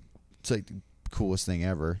that. It's like the coolest thing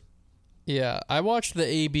ever. Yeah, I watched the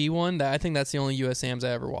AB one. I think that's the only USAMs I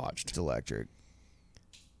ever watched. It's electric.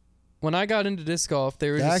 When I got into disc golf,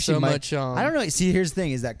 there was That just so actually much. I don't know. See, here's the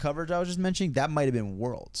thing: is that coverage I was just mentioning that might have been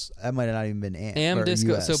Worlds. That might have not even been AM disc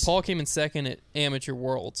golf. US. So Paul came in second at Amateur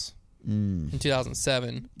Worlds in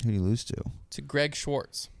 2007 Who did he lose to Greg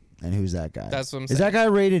Schwartz. And who's that guy? That's what I'm Is saying. that guy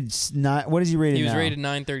rated what is he rated He was now? rated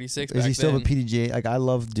 936. Is back he still then. a PDGA? Like, I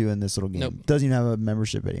love doing this little game. Nope. Doesn't even have a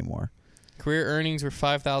membership anymore. Career earnings were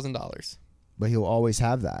 $5,000. But he'll always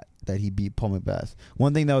have that he beat Paul McBeth.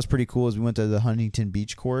 One thing that was pretty cool is we went to the Huntington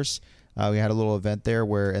Beach course. We had a little event there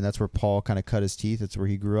and that's where Paul kind of cut his teeth. That's where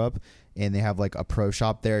he grew up. And they have like a pro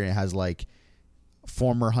shop there, and it has like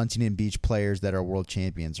former Huntington Beach players that are world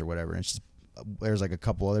champions or whatever. And it's just, there's like a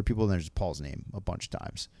couple other people, and there's just Paul's name a bunch of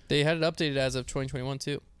times. They had it updated as of 2021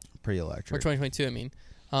 too. Pretty Or electric. 2022, I mean.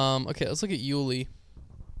 Okay, let's look at Yuli.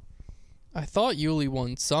 I thought Yuli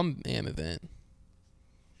won some AM event.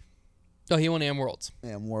 Oh, he won AM Worlds.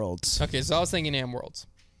 Damn Worlds. Okay, so I was thinking AM Worlds.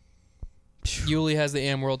 Yuli has the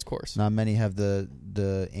AM Worlds course. Not many have the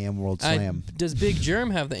Am World Slam. Does Big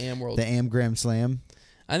Germ have the AM Worlds? The Am Gram Slam.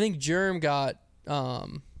 I think Germ got. I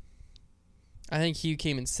think he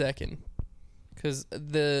came in second, because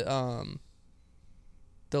the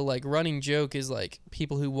like running joke is like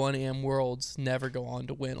people who won AM Worlds never go on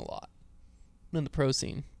to win a lot in the pro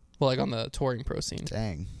scene. Well, like on the touring pro scene.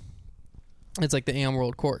 Dang. It's like the AM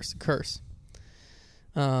World curse.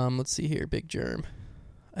 Let's see here, Big Germ.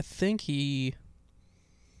 I think he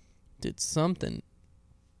did something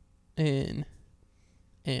in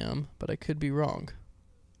AM, but I could be wrong.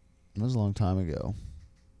 It was a long time ago.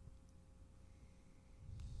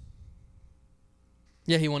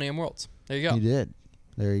 Yeah, he won AM Worlds. There you go. He did.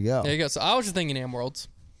 There you go. There you go. So I was just thinking AM Worlds.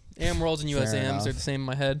 AM Worlds and Fair USAMs enough. are the same in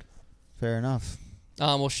my head. Fair enough.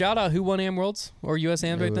 Well, shout out who won AM Worlds or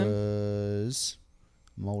USAMs right It then? was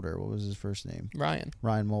Mulder. What was his first name? Ryan.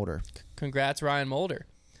 Ryan Mulder. Congrats, Ryan Mulder.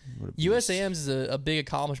 What a beast. USAMs is a big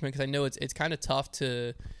accomplishment because I know it's kind of tough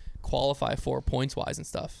to qualify for points-wise and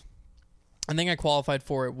stuff. I think I qualified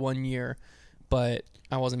for it 1 year, but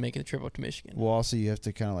I wasn't making the trip up to Michigan. Well, also you have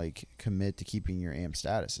to kind of like commit to keeping your AM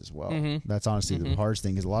status as well. Mhm. That's honestly the hardest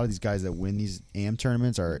thing, because a lot of these guys that win these AM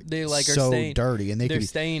tournaments are They like are so staying dirty, and They're could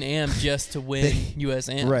staying AM just to win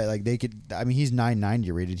USAM. right. Like they could. I mean, he's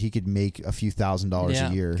 990 rated. He could make a few $1,000s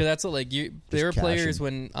a year. Because that's what there were Just players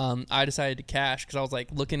cashing. when I decided to cash, because I was like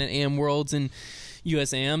looking at AM Worlds and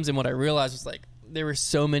USAMs, and what I realized was like there were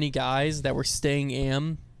so many guys that were staying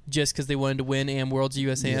AM just because they wanted to win AM Worlds or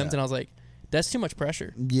USAMs, Yeah. and I was like, that's too much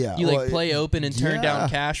pressure. Yeah, You like well, play open and turn yeah. down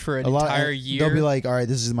cash for an A lot- entire and year. They'll be like, all right,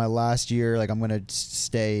 this is my last year. Like I'm gonna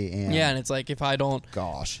stay. And yeah, and it's like if I don't,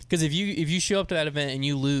 gosh, because if you show up to that event and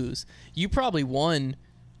you lose, you probably won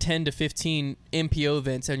 10 to 15 MPO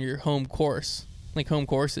events on your home course, like home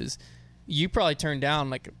courses. You probably turned down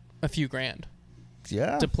like a few grand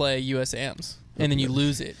yeah. to play USAMs, and then you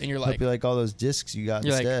lose it, and you're Hope like, you like all those discs you got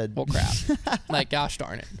you're instead. like, well, crap. Like, gosh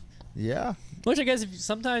darn it. Yeah. Which I guess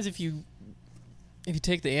sometimes if you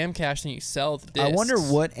take the AM cash and you sell the discs. I wonder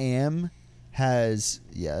what AM has.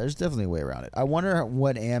 Yeah, there's definitely a way around it. I wonder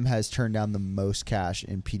what AM has turned down the most cash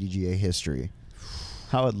in PDGA history.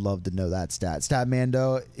 I would love to know that stat.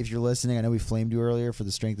 Statmando, if you're listening, I know we flamed you earlier for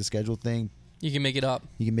the strength of schedule thing. you can make it up.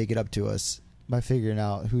 You can make it up to us by figuring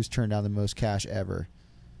out who's turned down the most cash ever.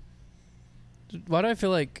 Why do I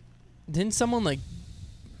feel like didn't someone like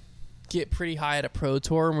get pretty high at a pro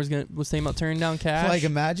tour and was thinking about turning down cash? Like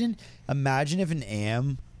imagine if an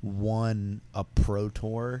AM won a pro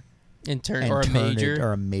tour and turn and or a turned major. it,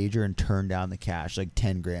 or a major and turned down the cash like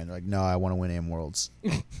 10 grand. They're like, no, I want to win AM Worlds.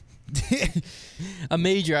 A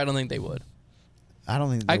major, I don't think they would. I don't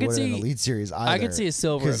think I they could would in see- the Elite Series either. I could see a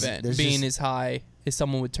silver 'Cause event there's being just- as high as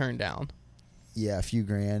someone would turn down. Yeah, a few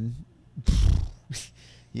grand.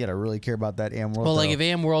 You gotta really care about that AM World. Well, like though. if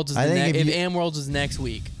AM Worlds is I think if if you- AM Worlds is next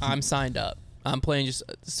week, I'm signed up. I'm playing just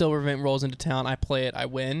silver event rolls into town. I play it. I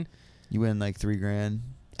win. you win like 3 grand.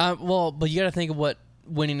 Well, but you got to think of what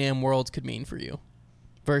winning AM Worlds could mean for you,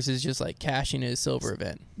 versus just like cashing in a silver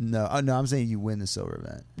event. No, I'm saying you win the silver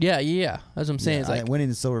event. Yeah. That's what I'm saying. Yeah, It's like winning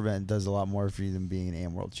the silver event does a lot more for you than being an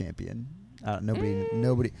AM World champion.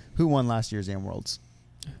 Nobody who won last year's AM Worlds.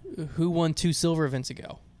 who won 2 silver events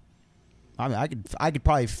ago? I mean, I could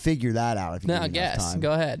probably figure that out if you No, give I me enough guess. time.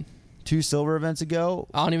 Go ahead. 2 silver events ago.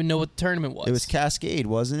 I don't even know what the tournament was. It was Cascade,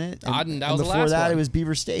 wasn't it? That was the before last that, one. it was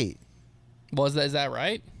Beaver State. Is that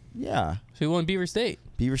right? Yeah. So who won Beaver State?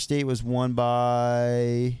 Beaver State was won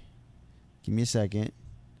by... Give me a second.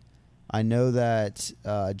 I know that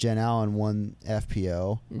Jen Allen won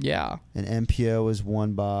FPO. Yeah. And MPO was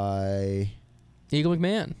won by... Eagle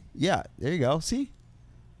McMahon. Yeah, there you go. See?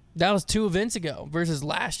 That was 2 events ago versus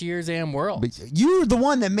last year's AM World. But you're the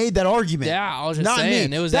one that made that argument. Yeah, I was just not saying.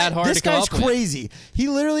 Me. It was that hard this to come guy's up with. crazy. He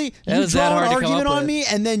literally, That you was that draw an hard to come argument up on with. me,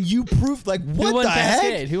 and then you prove, like, Who what won the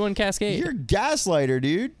Cascade? heck? Who won Cascade? You're a gaslighter,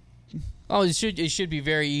 dude. Oh, it should be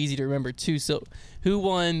very easy to remember 2 who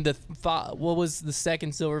won what was the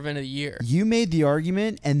second silver event of the year? You made the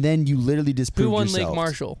argument, and then you literally disproved Who won yourself. Lake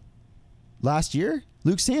Marshall? Last year?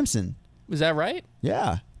 Luke Sampson. Was that right?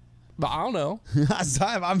 Yeah. But I don't know.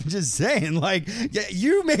 I'm just saying, like, yeah,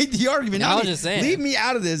 you made the argument. I was just saying. Leave me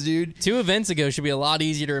out of this, dude. 2 events ago should be a lot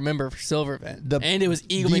easier to remember for silver event. And it was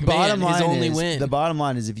Eagle the McMahon, his only is, win. The bottom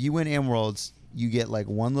line is, if you win AM Worlds, you get like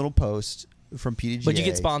one little post from PDGA. But you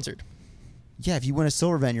get sponsored. Yeah, if you win a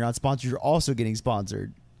silver event, you're not sponsored. You're also getting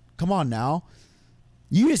sponsored. Come on now.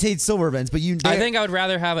 You just hate silver events, but you. I think I would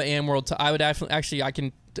rather have an AM World. I would actually. I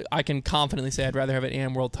can confidently say I'd rather have an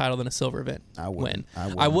AM World title than a silver event win.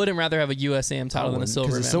 I wouldn't rather have a USAM title than a silver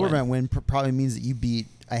event. Because a silver win. event win probably means that you beat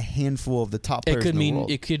a handful of the top players in the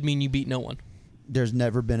world. It could mean you beat no one. There's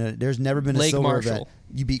never been a Lake silver Marshall. event.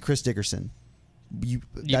 You beat Chris Dickerson.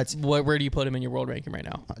 Where do you put him in your world ranking right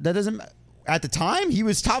now? That doesn't. At the time, he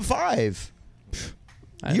was top 5.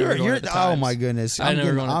 You're oh my goodness!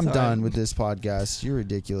 I'm done with this podcast. You're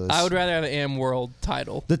ridiculous. I would rather have an AM World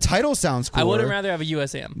title. The title sounds cool. I wouldn't rather have a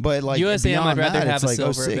USAM. But like USAM, I'd rather that, have it's a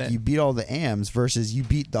silver sick. event. You beat all the AMs versus you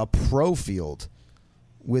beat the pro field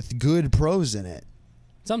with good pros in it.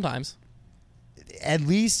 Sometimes. At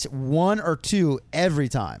least 1 or 2 every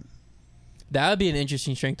time. That would be an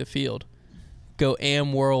interesting strength of field. Go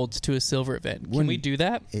AM Worlds to a silver event. Can we do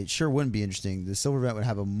that? It sure wouldn't be interesting. The silver event would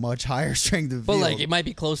have a much higher strength of but field. like it might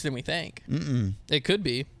be closer than we think. It could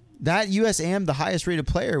be. That USAM, the highest rated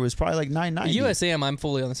player, was probably like 990. USAM, I'm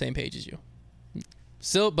fully on the same page as you.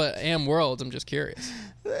 But AM Worlds, I'm just curious.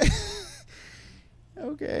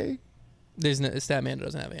 Okay. There's no Statman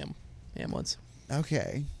doesn't have AM ones.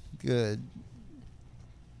 Okay. Good.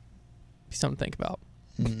 Something to think about.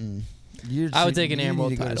 I would take an AM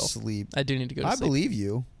World title. title. Sleep. I do need to go to sleep. I believe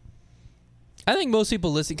you. I think most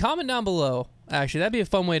people listening, comment down below. Actually, that'd be a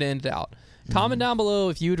fun way to end it out. Comment down below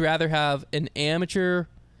if you'd rather have an amateur.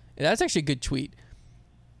 That's actually a good tweet.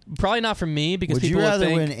 Probably not from me because would people you rather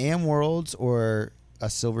would think, win AM Worlds or a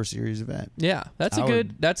Silver Series event? Yeah, that's a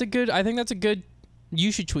good. I think that's a good.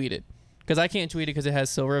 You should tweet it because I can't tweet it because it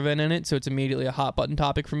has silver event in it, so it's immediately a hot button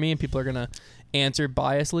topic for me, and people are gonna answer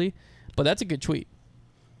biasly. But that's a good tweet.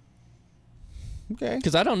 Okay.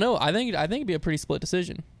 Because I don't know. I think it'd be a pretty split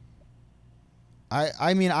decision. Because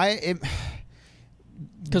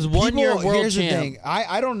 1 year world here's champ. The thing.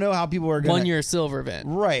 I don't know how people are going to... 1 year silver event.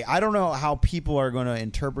 Right. I don't know how people are going to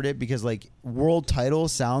interpret it because, like, world title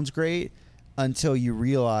sounds great until you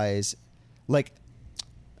realize, like,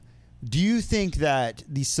 do you think that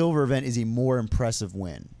the silver event is a more impressive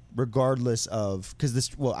win? Regardless of... Because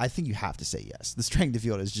this... Well, I think you have to say yes. The strength of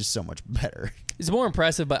field is just so much better. It's more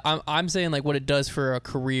impressive, but I'm saying, like, what it does for a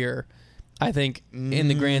career... I think in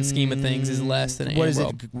the grand scheme of things is less than AM What is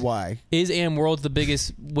World. it? Why? Is AM World the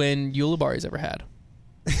biggest win Ulibarri's ever had?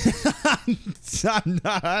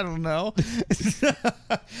 I don't know.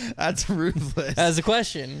 That's ruthless. As a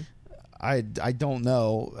question. I don't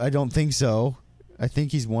know. I don't think so. I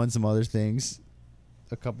think he's won some other things.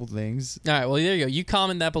 A couple things. All right, well, there you go. You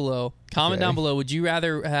comment that below. Comment down below. Would you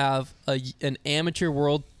rather have an amateur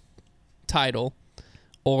world title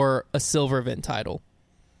or a silver event title?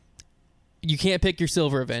 You can't pick your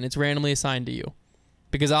silver event. It's randomly assigned to you.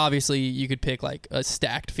 Because obviously you could pick like a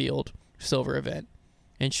stacked field silver event.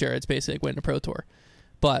 And sure, it's basically like winning a pro tour.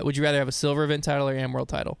 But would you rather have a silver event title or AM World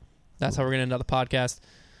title? That's how we're going to end the podcast.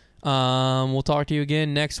 We'll talk to you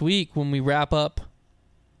again next week when we wrap up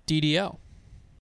DDO.